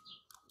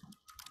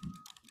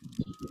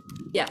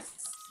 Yes.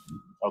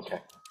 Okay.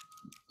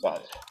 So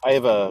I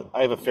have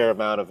a fair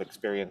amount of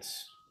experience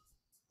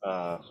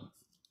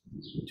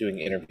doing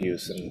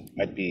interviews, and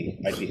I'd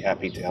be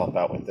happy to help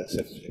out with this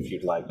if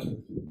you'd like.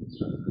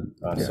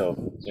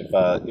 So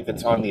if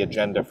it's on the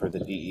agenda for the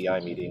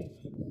DEI meeting,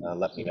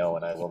 let me know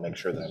and I will make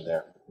sure that I'm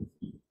there.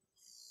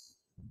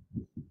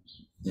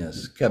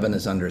 Yes, Kevin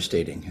is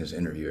understating his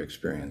interview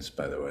experience,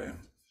 by the way.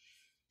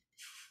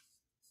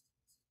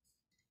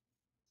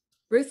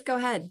 Ruth, go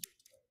ahead.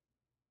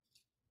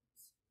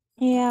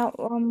 Yeah,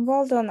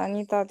 well done,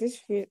 Anita.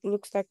 This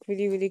looks like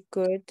really, really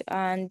good.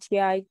 And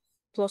yeah, I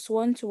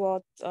 +1 to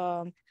what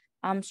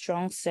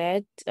Armstrong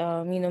said.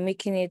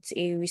 Making it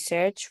a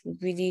research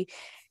really,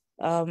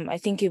 I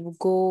think it will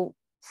go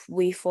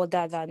way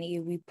further than a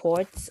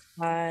report.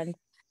 And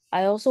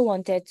I also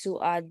wanted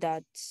to add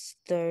that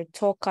the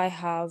talk I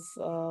have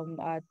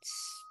at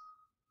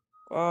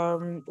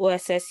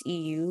OSS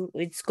EU,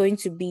 it's going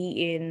to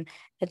be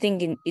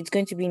it's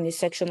going to be in a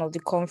section of the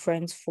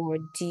conference for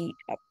the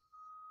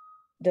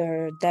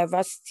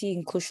Diversity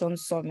Inclusion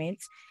Summit.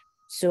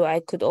 So I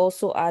could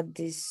also add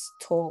this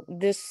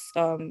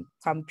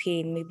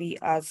campaign maybe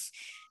as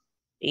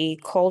a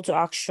call to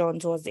action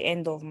towards the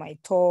end of my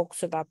talk,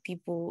 so that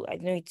people, I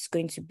know it's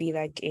going to be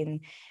like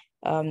in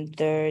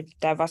the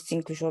Diversity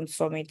Inclusion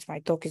Summit. My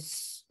talk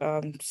is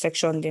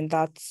sectioned in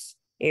that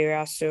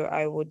area, so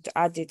I would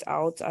add it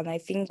out. And I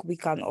think what we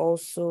can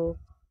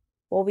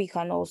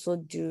also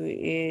do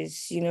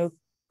is,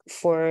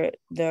 for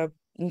the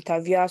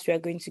interviews we are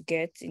going to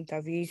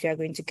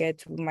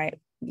get, we might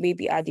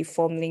maybe add a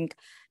form link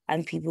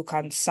and people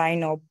can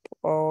sign up,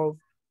 or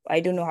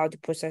I don't know how the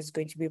process is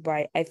going to be,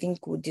 but I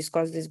think we'll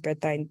discuss this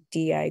better in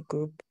DI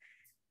group,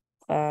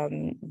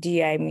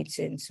 DI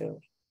meeting. So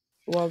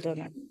well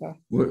done, Anita.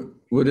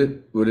 Would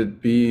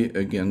it be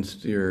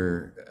against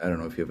your, I don't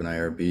know if you have an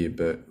IRB,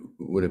 but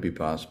would it be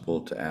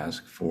possible to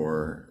ask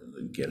for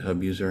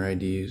GitHub user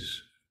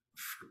IDs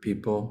for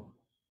people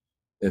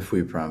if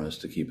we promise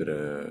to keep it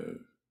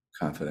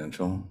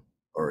confidential,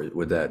 or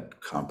would that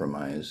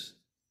compromise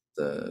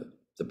the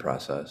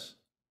process?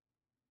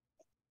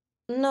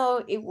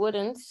 No, it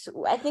wouldn't.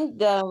 I think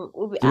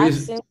we'll be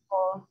asking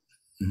for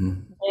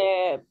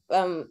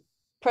their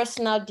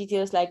personal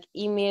details like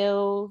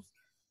email,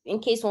 in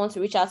case we want to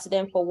reach out to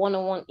them for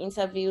one-on-one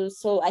interviews.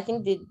 So I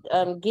think the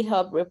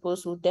GitHub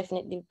repos will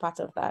definitely be part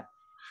of that.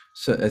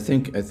 So I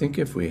think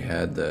if we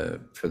had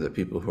for the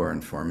people who are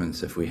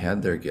informants, if we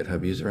had their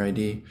GitHub user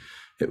ID,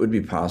 it would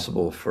be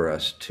possible for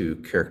us to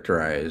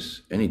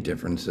characterize any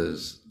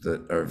differences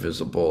that are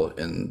visible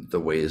in the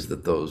ways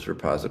that those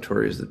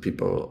repositories that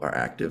people are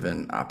active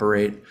in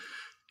operate.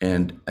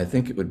 And I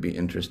think it would be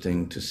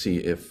interesting to see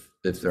if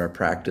there are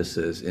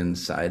practices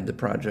inside the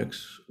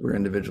projects where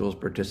individuals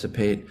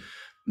participate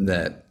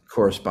that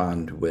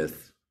correspond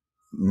with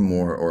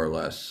more or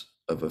less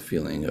of a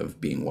feeling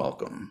of being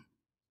welcome,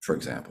 for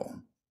example.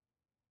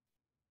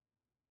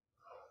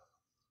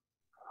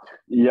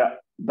 Yeah,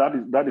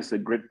 that is a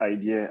great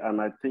idea. And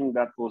I think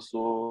that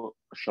also,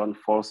 Sean,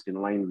 falls in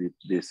line with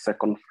the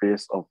second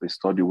phase of the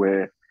study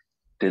where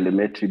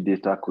telemetry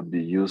data could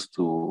be used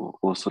to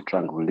also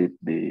triangulate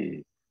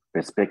the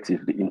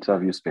perspective, the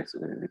interview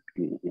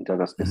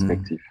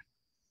perspective.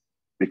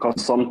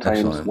 Because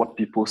sometimes what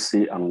people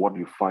say and what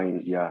you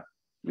find,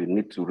 we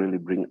need to really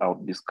bring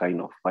out this kind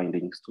of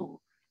findings to,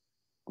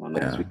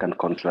 we can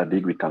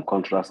contradict, we can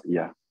contrast.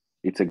 Yeah,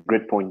 it's a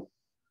great point.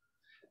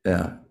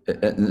 Yeah,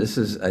 and this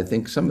is, I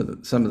think, some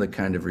of the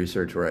kind of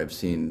research where I've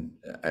seen,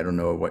 I don't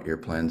know what your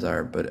plans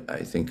are, but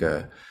I think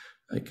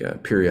like a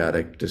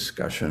periodic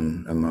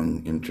discussion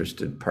among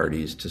interested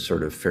parties to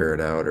sort of ferret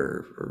out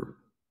or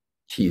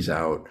tease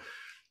out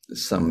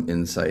some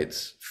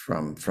insights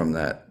from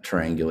that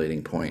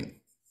triangulating point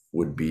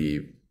would be,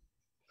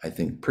 I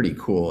think, pretty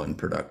cool and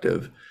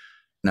productive.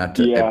 Not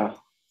to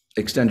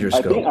extend your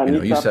scope,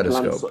 you set a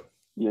scope.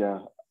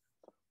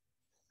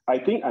 I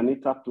think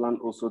Anita planned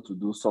also to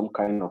do some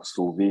kind of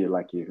survey,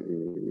 like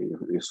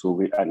a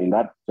survey, and in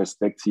that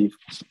perspective,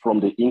 from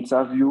the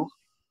interview,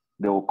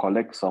 they will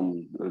collect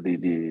some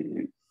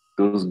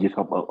those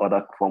GitHub or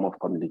other form of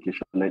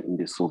communication in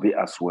the survey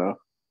as well,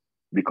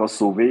 because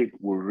survey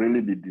will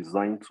really be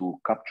designed to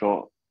capture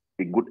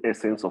a good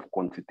essence of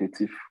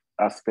quantitative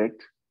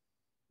aspect,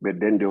 but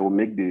then they will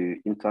make the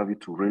interview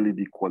to really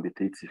be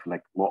qualitative,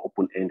 like more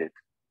open-ended.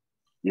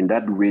 In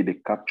that way, they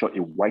capture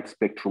a wide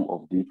spectrum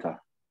of data.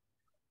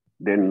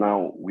 Then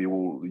now we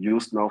will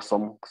use now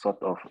some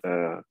sort of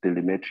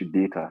telemetry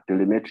data.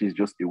 Telemetry is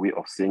just a way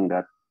of saying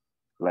that,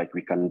 like,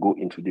 we can go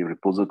into the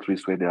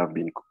repositories where they have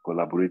been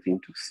collaborating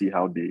to see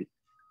how they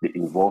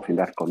involve in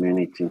that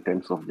community in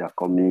terms of their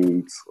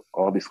commits,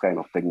 all these kind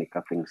of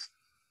technical things.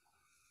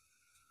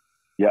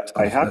 Yeah,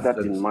 I had that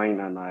in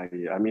mind, and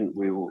I mean,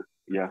 we will,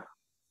 yeah.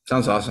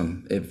 Sounds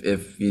awesome.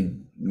 If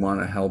you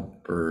want to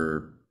help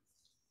or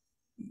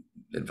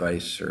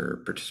advice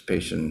or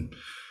participation,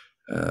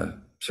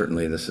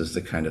 certainly this is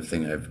the kind of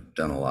thing I've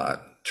done a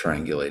lot,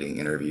 triangulating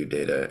interview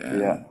data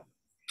and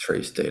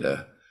trace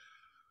data.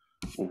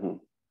 Mm-hmm.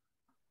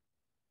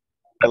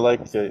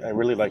 I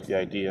really like the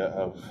idea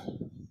of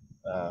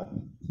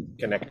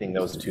connecting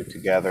those two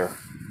together.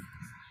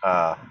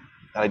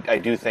 I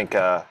do think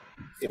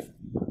if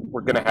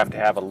we're going to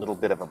have a little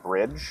bit of a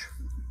bridge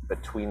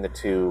between the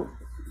two,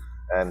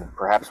 and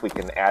perhaps we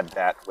can add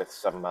that with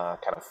some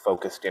kind of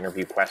focused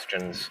interview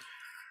questions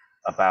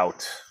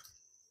about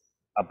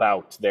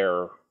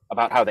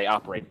how they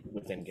operate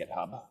within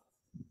GitHub,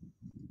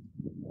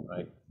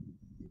 right?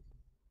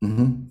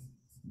 Mm-hmm.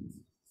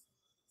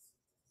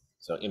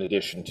 So in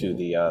addition to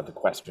the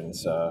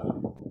questions,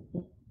 the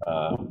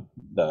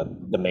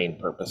main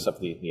purpose of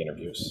the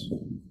interviews.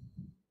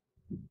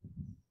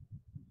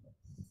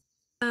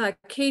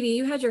 Katie,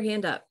 you had your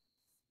hand up.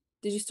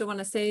 Did you still want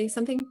to say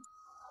something?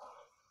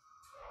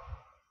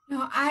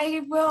 No,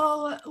 I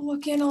will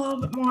look in a little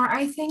bit more.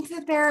 I think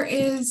that there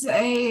is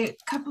a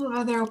couple of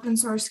other open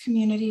source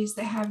communities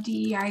that have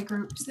DEI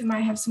groups that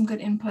might have some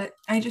good input.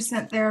 I just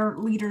sent their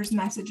leaders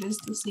messages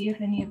to see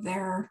if any of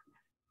their,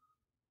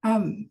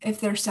 if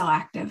they're still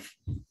active.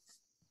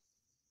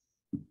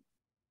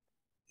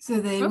 So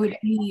they would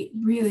be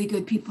really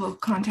good people,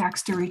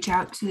 contacts to reach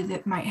out to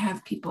that might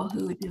have people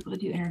who would be able to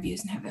do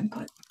interviews and have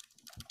input.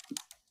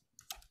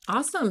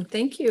 Awesome,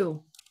 thank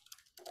you.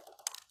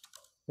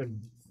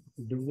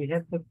 Do we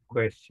have the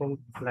questions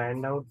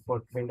planned out?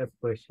 What kind of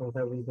questions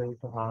are we going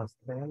to ask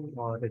them,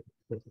 or it's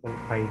just an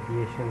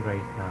ideation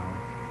right now?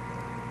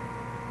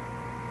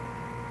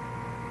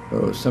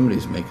 Oh,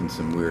 somebody's making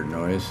some weird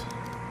noise.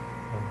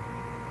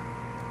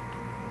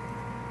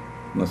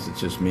 Unless it's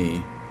just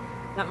me.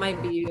 That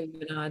might be you,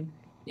 Vinod.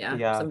 Yeah,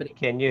 Yeah. somebody.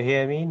 Can you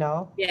hear me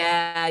now?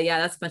 Yeah,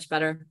 that's much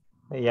better.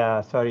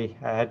 Yeah, sorry,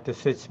 I had to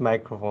switch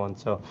microphone.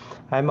 So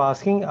I'm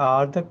asking,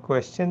 are the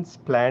questions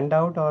planned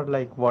out, or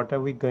like what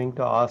are we going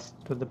to ask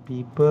to the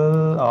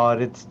people, or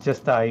it's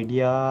just the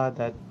idea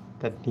that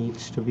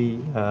needs to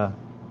be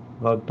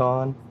worked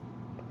on?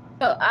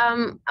 So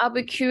I'll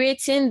be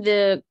curating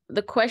the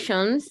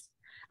questions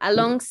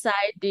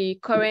alongside the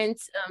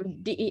current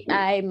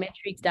DEI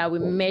metrics that we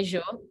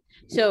measure.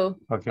 So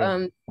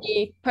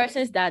the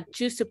persons that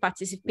choose to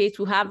participate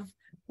will have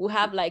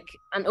like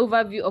an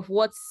overview of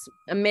what's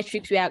a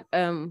metrics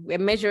we're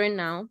measuring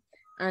now,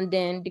 and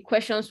then the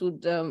questions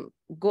would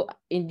go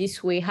in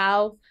this way: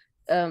 how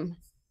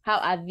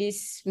are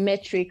these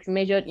metrics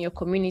measured in your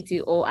community,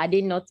 or are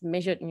they not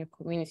measured in your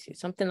community?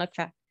 Something like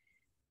that.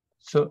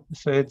 So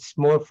it's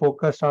more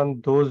focused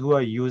on those who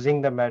are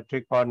using the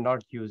metric or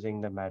not using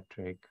the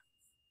metric.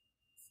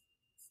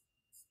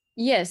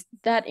 Yes,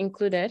 that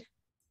included.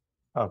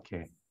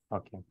 Okay.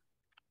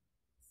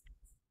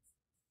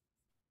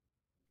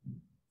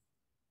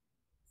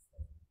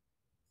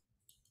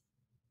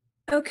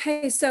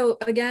 Okay, so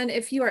again,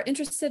 if you are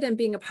interested in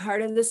being a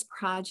part of this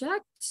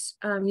project,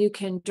 you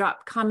can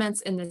drop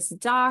comments in this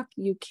doc.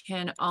 You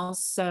can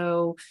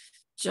also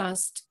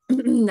just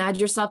add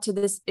yourself to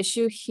this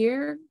issue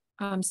here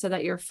so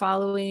that you're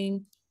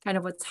following kind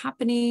of what's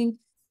happening.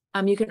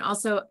 You can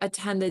also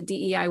attend the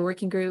DEI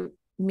working group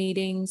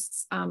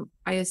meetings.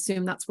 I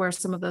assume that's where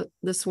some of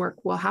this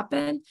work will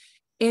happen.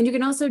 And you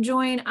can also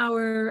join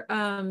our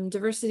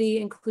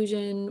diversity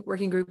inclusion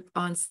working group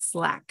on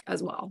Slack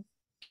as well,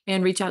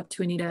 and reach out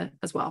to Anita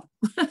as well.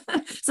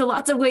 So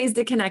lots of ways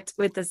to connect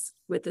with this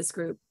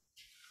group.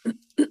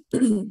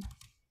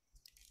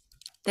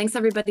 Thanks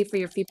everybody for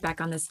your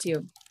feedback on this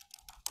too.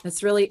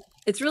 It's really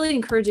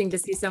encouraging to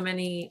see so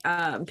many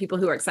people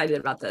who are excited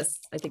about this.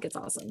 I think it's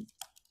awesome.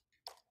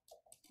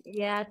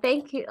 Yeah,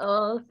 thank you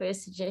all for your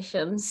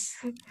suggestions.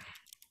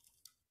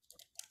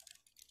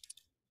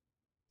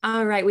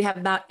 All right, we have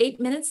about 8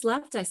 minutes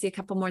left. I see a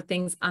couple more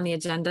things on the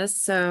agenda,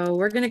 so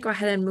we're going to go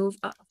ahead and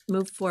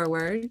move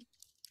forward.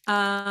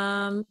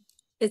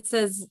 It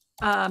says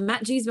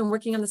Matt G's been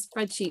working on the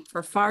spreadsheet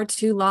for far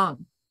too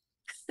long.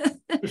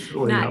 There's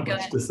really not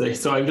much to say.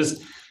 So I'm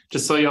just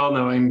so y'all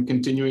know, I'm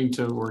continuing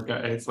to work.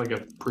 It's like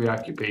a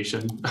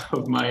preoccupation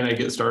of mine. I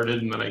get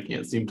started and then I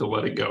can't seem to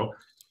let it go.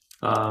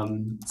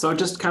 So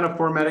just kind of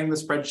formatting the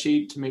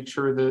spreadsheet to make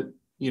sure that,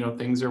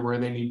 things are where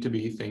they need to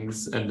be.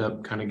 Things end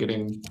up kind of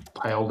getting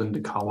piled into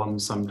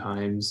columns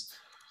sometimes.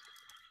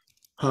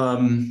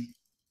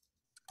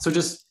 So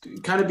just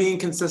kind of being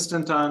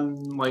consistent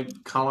on like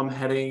column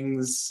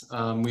headings.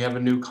 We have a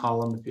new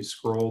column. If you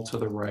scroll to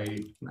the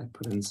right, I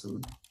put in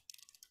some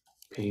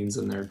panes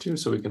in there too,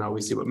 so we can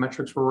always see what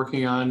metrics we're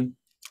working on.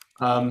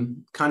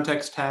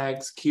 context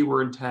tags,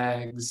 keyword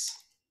tags,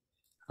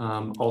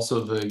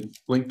 also the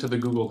link to the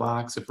Google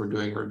Docs if we're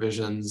doing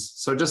revisions.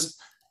 So just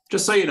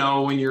so you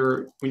know, when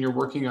you're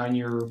working on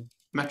your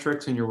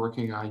metrics and you're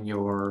working on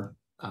your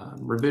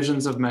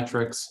revisions of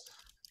metrics,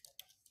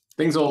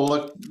 things will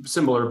look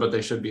similar, but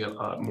they should be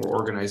more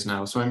organized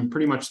now. So I'm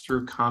pretty much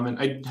through comment.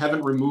 I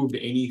haven't removed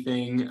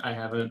anything. I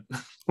haven't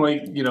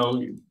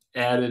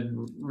added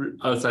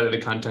outside of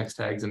the context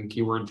tags and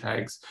keyword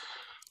tags.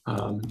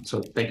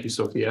 So thank you,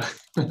 Sophia.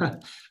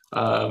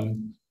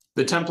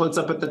 The template's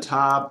up at the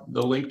top,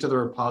 the link to the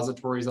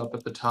repository is up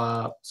at the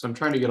top. So I'm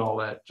trying to get all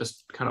that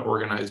just kind of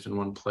organized in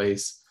one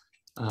place.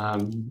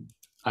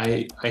 I've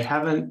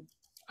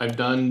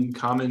done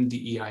common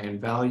DEI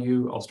and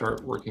value. I'll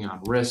start working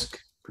on risk,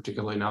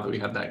 particularly now that we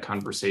had that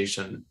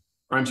conversation,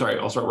 or I'm sorry,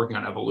 I'll start working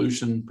on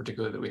evolution,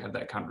 particularly that we had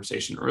that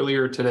conversation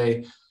earlier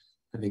today.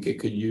 I think it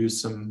could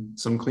use some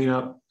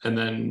cleanup. And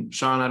then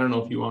Sean, I don't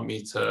know if you want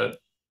me to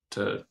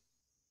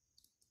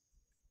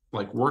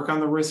like work on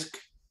the risk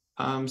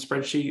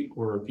spreadsheet,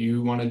 or if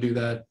you want to do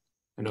that.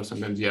 I know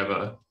sometimes you have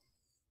a.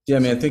 Yeah, I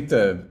mean, I think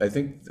the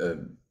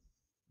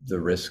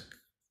risk,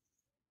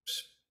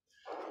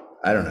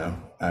 I don't know.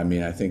 I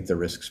mean, I think the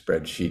risk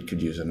spreadsheet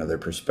could use another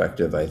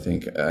perspective. I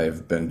think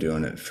I've been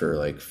doing it for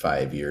like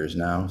 5 years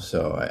now.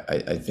 So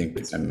I think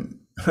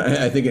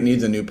I think it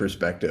needs a new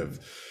perspective.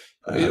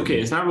 Okay,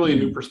 it's not really a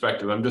new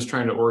perspective. I'm just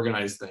trying to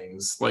organize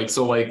things. Like,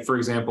 for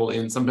example,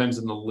 sometimes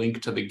in the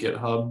link to the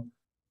GitHub,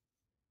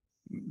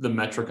 the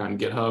metric on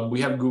GitHub,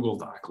 we have Google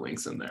Doc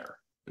links in there.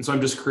 And so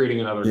I'm just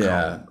creating another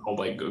column called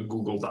like a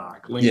Google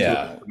Doc link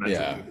to the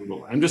metric on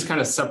Google. I'm just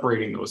kind of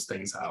separating those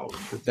things out.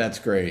 That's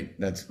great.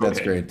 That's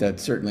great. That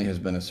certainly has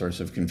been a source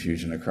of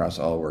confusion across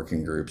all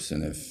working groups.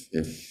 And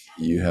if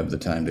you have the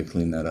time to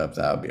clean that up,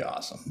 that would be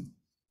awesome.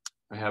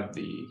 I have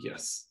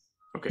yes.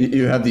 Okay.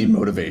 You have the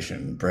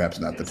motivation,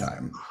 perhaps not the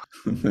time.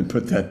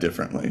 Put that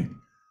differently.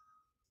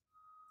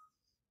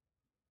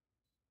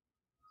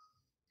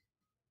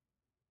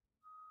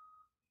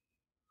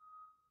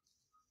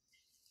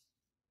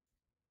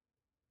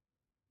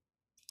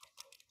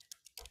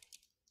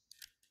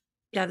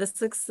 Yeah,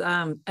 this looks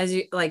as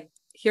you like,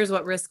 here's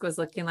what risk was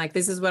looking like.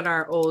 This is what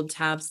our old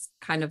tabs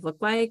kind of look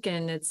like.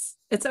 And it's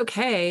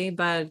okay,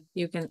 but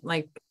you can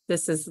like,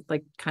 this is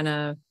like kind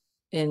of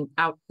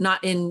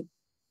not in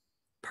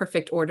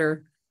perfect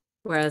order.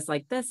 Whereas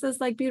like, this is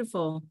like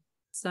beautiful.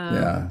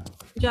 So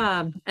good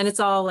job. And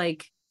it's all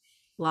like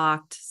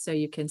locked. So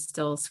you can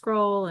still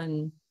scroll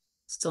and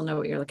still know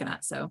what you're looking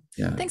at. So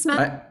thanks,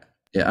 Matt.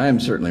 I am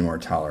certainly more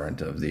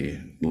tolerant of the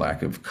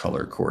lack of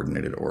color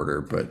coordinated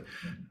order, but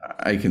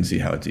I can see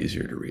how it's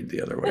easier to read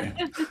the other way.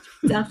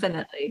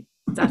 Definitely.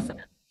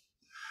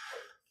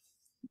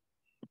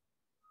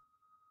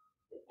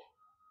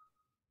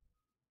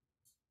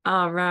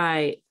 All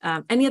right.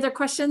 Any other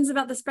questions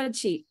about the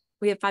spreadsheet?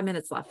 We have 5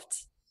 minutes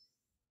left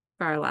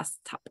for our last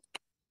topic.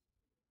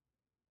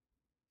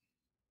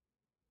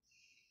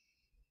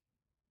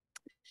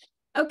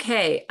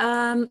 Okay,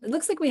 it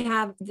looks like we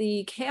have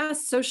the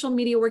CHAOSS Social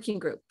Media Working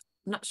Group.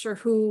 I'm not sure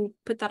who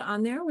put that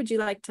on there. Would you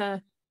like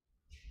to?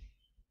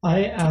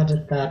 I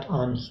added that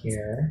on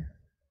here.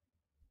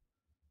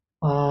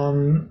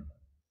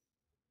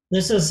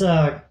 This is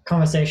a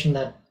conversation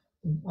that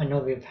I know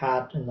we've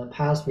had in the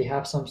past. We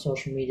have some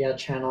social media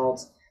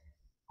channels,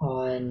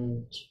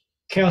 and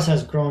CHAOSS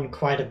has grown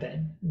quite a bit.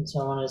 And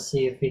so I want to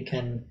see if we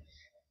can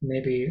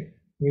maybe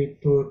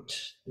reboot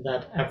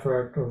that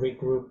effort or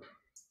regroup.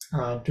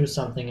 Do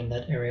something in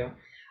that area.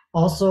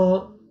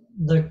 Also,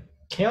 the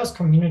CHAOSS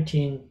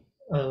community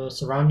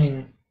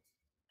surrounding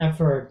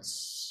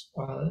efforts,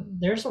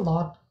 there's a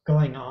lot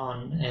going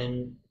on.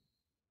 And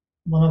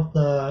one of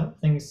the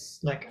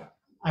things, like,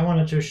 I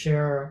wanted to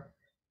share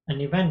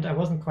an event. I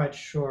wasn't quite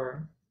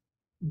sure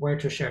where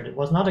to share it. It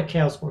was not a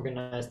CHAOSS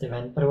organized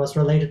event, but it was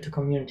related to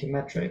community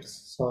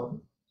metrics. So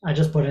I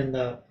just put in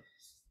the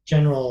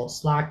general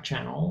Slack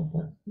channel,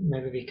 but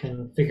maybe we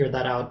can figure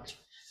that out.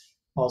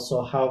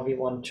 Also, how we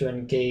want to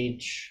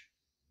engage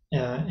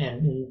and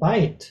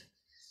invite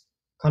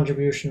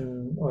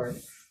contribution or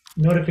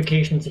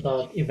notifications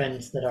about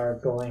events that are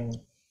going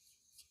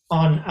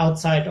on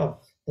outside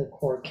of the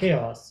core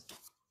CHAOSS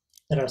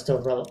that are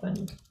still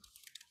relevant.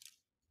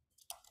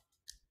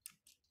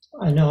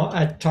 I know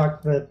I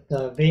talked with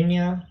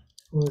Vania,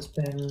 who's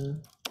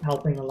been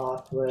helping a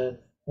lot with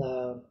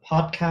the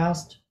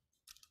podcast,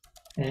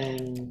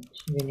 and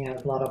Vania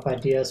has a lot of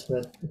ideas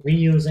with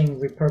reusing,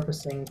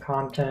 repurposing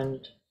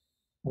content,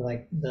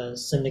 like the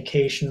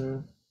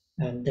syndication,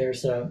 and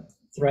there's a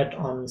thread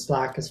on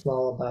Slack as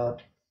well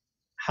about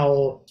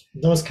how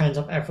those kinds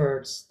of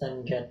efforts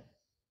then get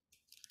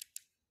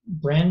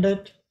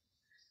branded.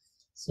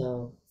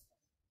 So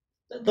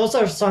those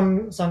are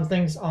some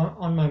things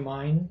on my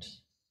mind.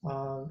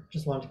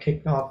 Just want to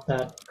kick off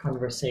that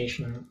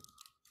conversation.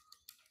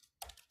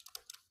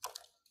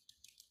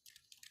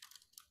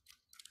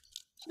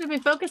 Should we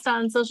focus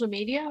on social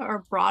media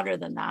or broader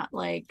than that,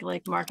 like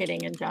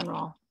marketing in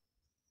general?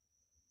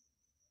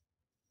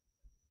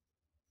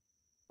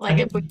 Like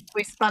if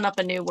we spun up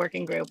a new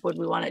working group, would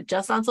we want it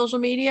just on social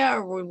media,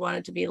 or would we want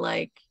it to be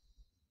like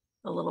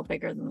a little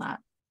bigger than that?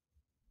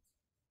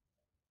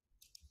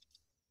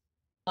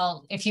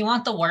 Well, if you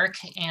want the work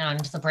and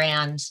the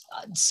brand,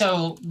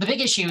 so the big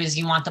issue is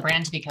you want the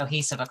brand to be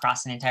cohesive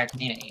across an entire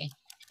community,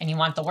 and you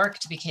want the work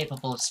to be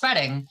capable of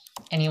spreading,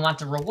 and you want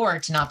the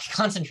reward to not be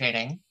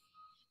concentrating.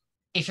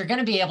 If you're going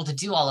to be able to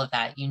do all of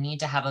that, you need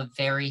to have a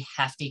very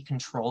hefty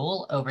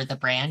control over the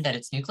brand at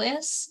its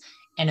nucleus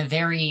and a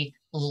very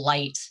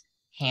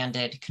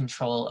light-handed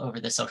control over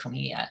the social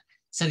media.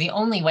 So the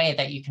only way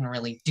that you can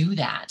really do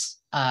that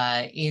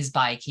is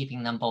by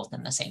keeping them both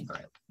in the same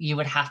group. You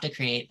would have to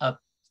create a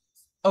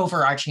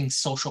overarching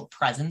social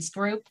presence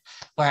group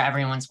where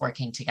everyone's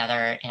working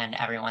together and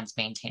everyone's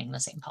maintaining the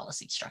same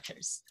policy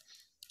structures.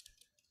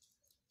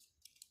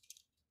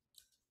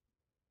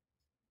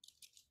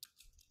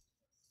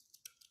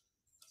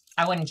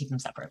 I wouldn't keep them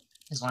separate,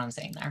 is what I'm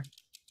saying there.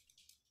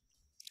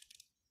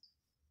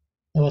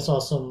 That was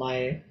also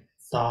my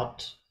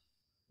thought,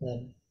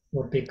 that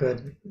would be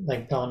good,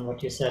 like Don,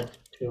 what you said,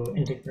 to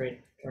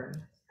integrate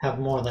or have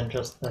more than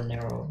just the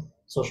narrow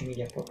social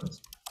media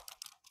focus.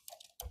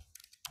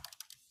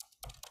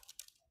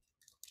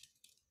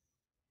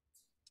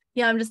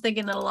 Yeah, I'm just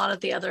thinking that a lot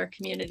of the other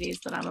communities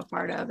that I'm a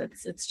part of,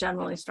 it's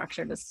generally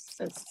structured as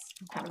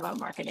kind of a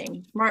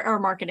marketing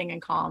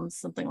and comms,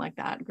 something like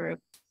that group.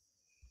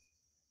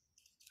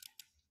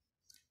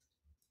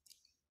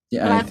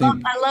 Yeah,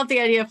 I love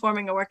the idea of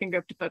forming a working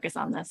group to focus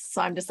on this.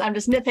 So I'm just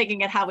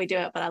nitpicking at how we do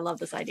it, but I love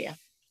this idea.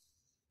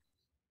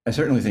 I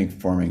certainly think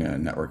forming a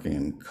networking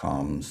and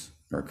comms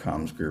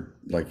group,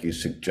 like you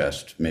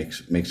suggest,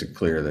 makes it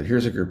clear that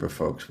here's a group of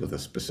folks with a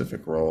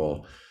specific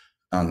role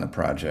on the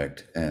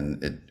project,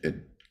 and it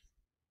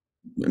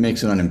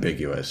makes it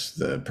unambiguous,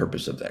 the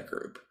purpose of that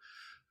group.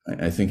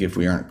 I think if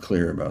we aren't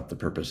clear about the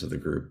purpose of the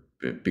group,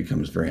 it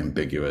becomes very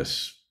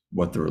ambiguous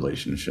what the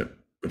relationship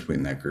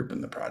between that group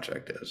and the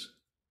project is.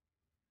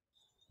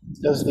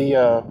 Does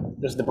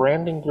the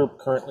branding group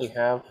currently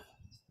have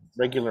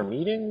regular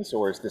meetings,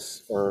 or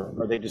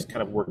are they just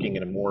kind of working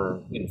in a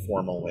more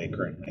informal way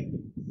currently?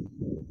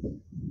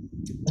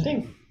 I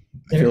think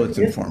I feel it's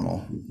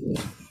informal.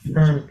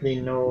 Currently,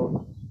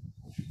 no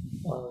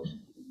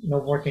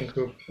working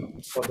group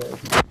for this.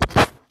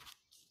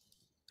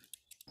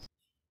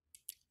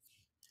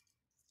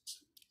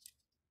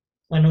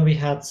 I know we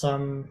had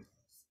some.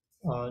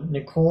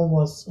 Nicole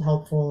was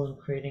helpful in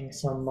creating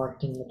some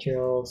marketing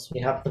materials. We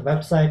have the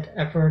website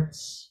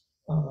efforts,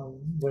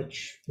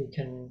 which we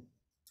can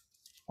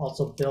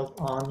also build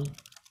on.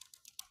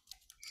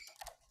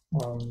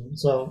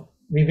 So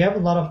we have a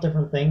lot of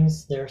different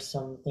things. There's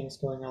some things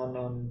going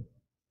on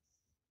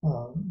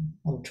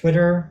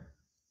Twitter.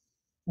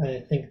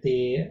 I think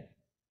the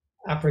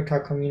Africa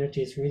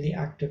community is really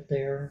active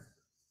there.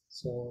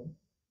 So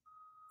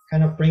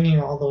kind of bringing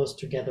all those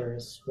together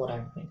is what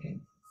I'm thinking.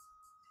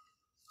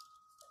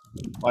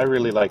 I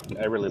really like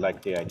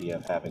the idea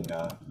of having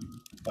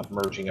of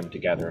merging them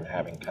together and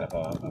having kind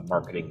of a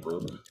marketing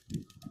group.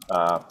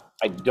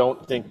 I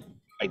don't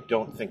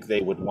think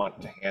they would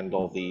want to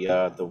handle the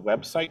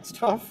website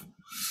stuff.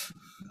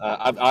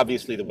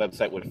 Obviously, the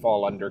website would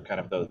fall under kind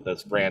of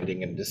those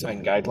branding and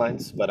design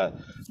guidelines, but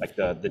like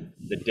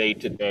the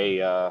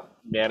day-to-day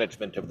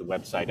management of the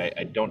website,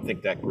 I don't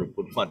think that group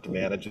would want to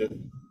manage it.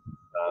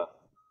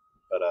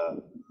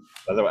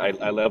 Otherwise,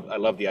 I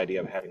love the idea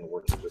of having a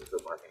working group for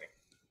marketing.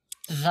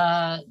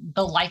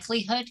 The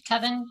likelihood,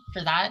 Kevin,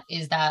 for that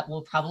is that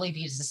we'll probably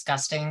be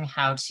discussing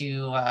how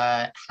to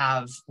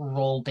have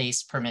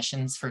role-based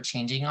permissions for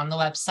changing on the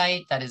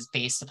website that is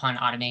based upon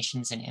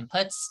automations and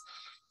inputs.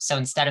 So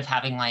instead of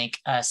having like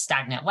a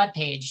stagnant web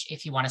page,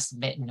 if you want to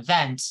submit an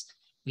event,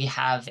 we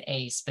have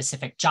a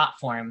specific JOT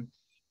form,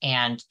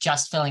 and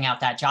just filling out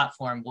that JOT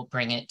form will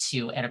bring it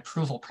to an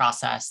approval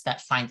process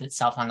that finds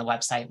itself on the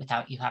website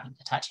without you having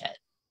to touch it.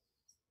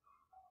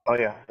 Oh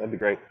yeah, that'd be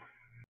great.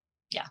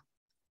 Yeah.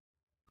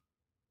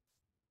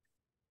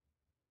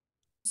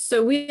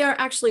 So we are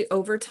actually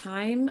over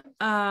time.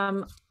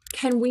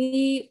 Can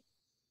we,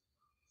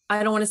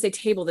 I don't want to say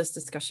table this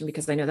discussion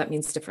because I know that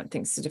means different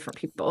things to different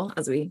people,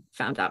 as we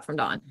found out from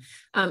Dawn.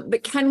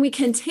 But can we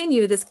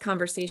continue this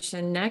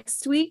conversation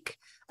next week?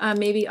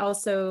 Maybe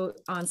also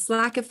on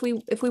Slack if we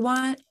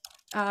want,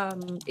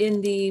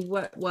 in the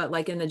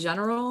like in the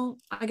general,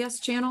 I guess,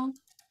 channel.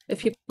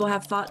 If people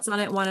have thoughts on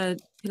it, want to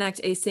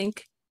connect async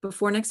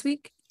before next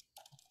week,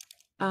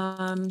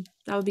 that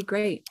would be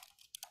great.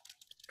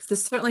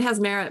 This certainly has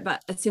merit,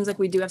 but it seems like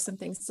we do have some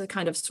things to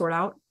kind of sort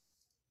out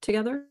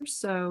together.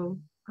 So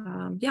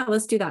yeah,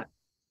 let's do that.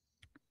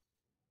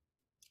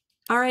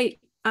 All right,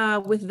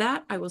 with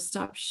that, I will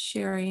stop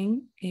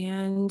sharing,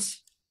 and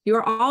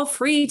you're all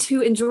free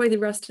to enjoy the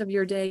rest of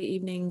your day,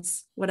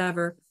 evenings,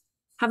 whatever.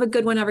 Have a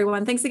good one,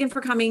 everyone. Thanks again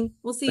for coming.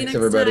 We'll see you next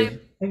everybody. time.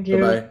 Thank you.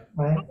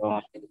 Bye-bye.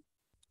 Bye.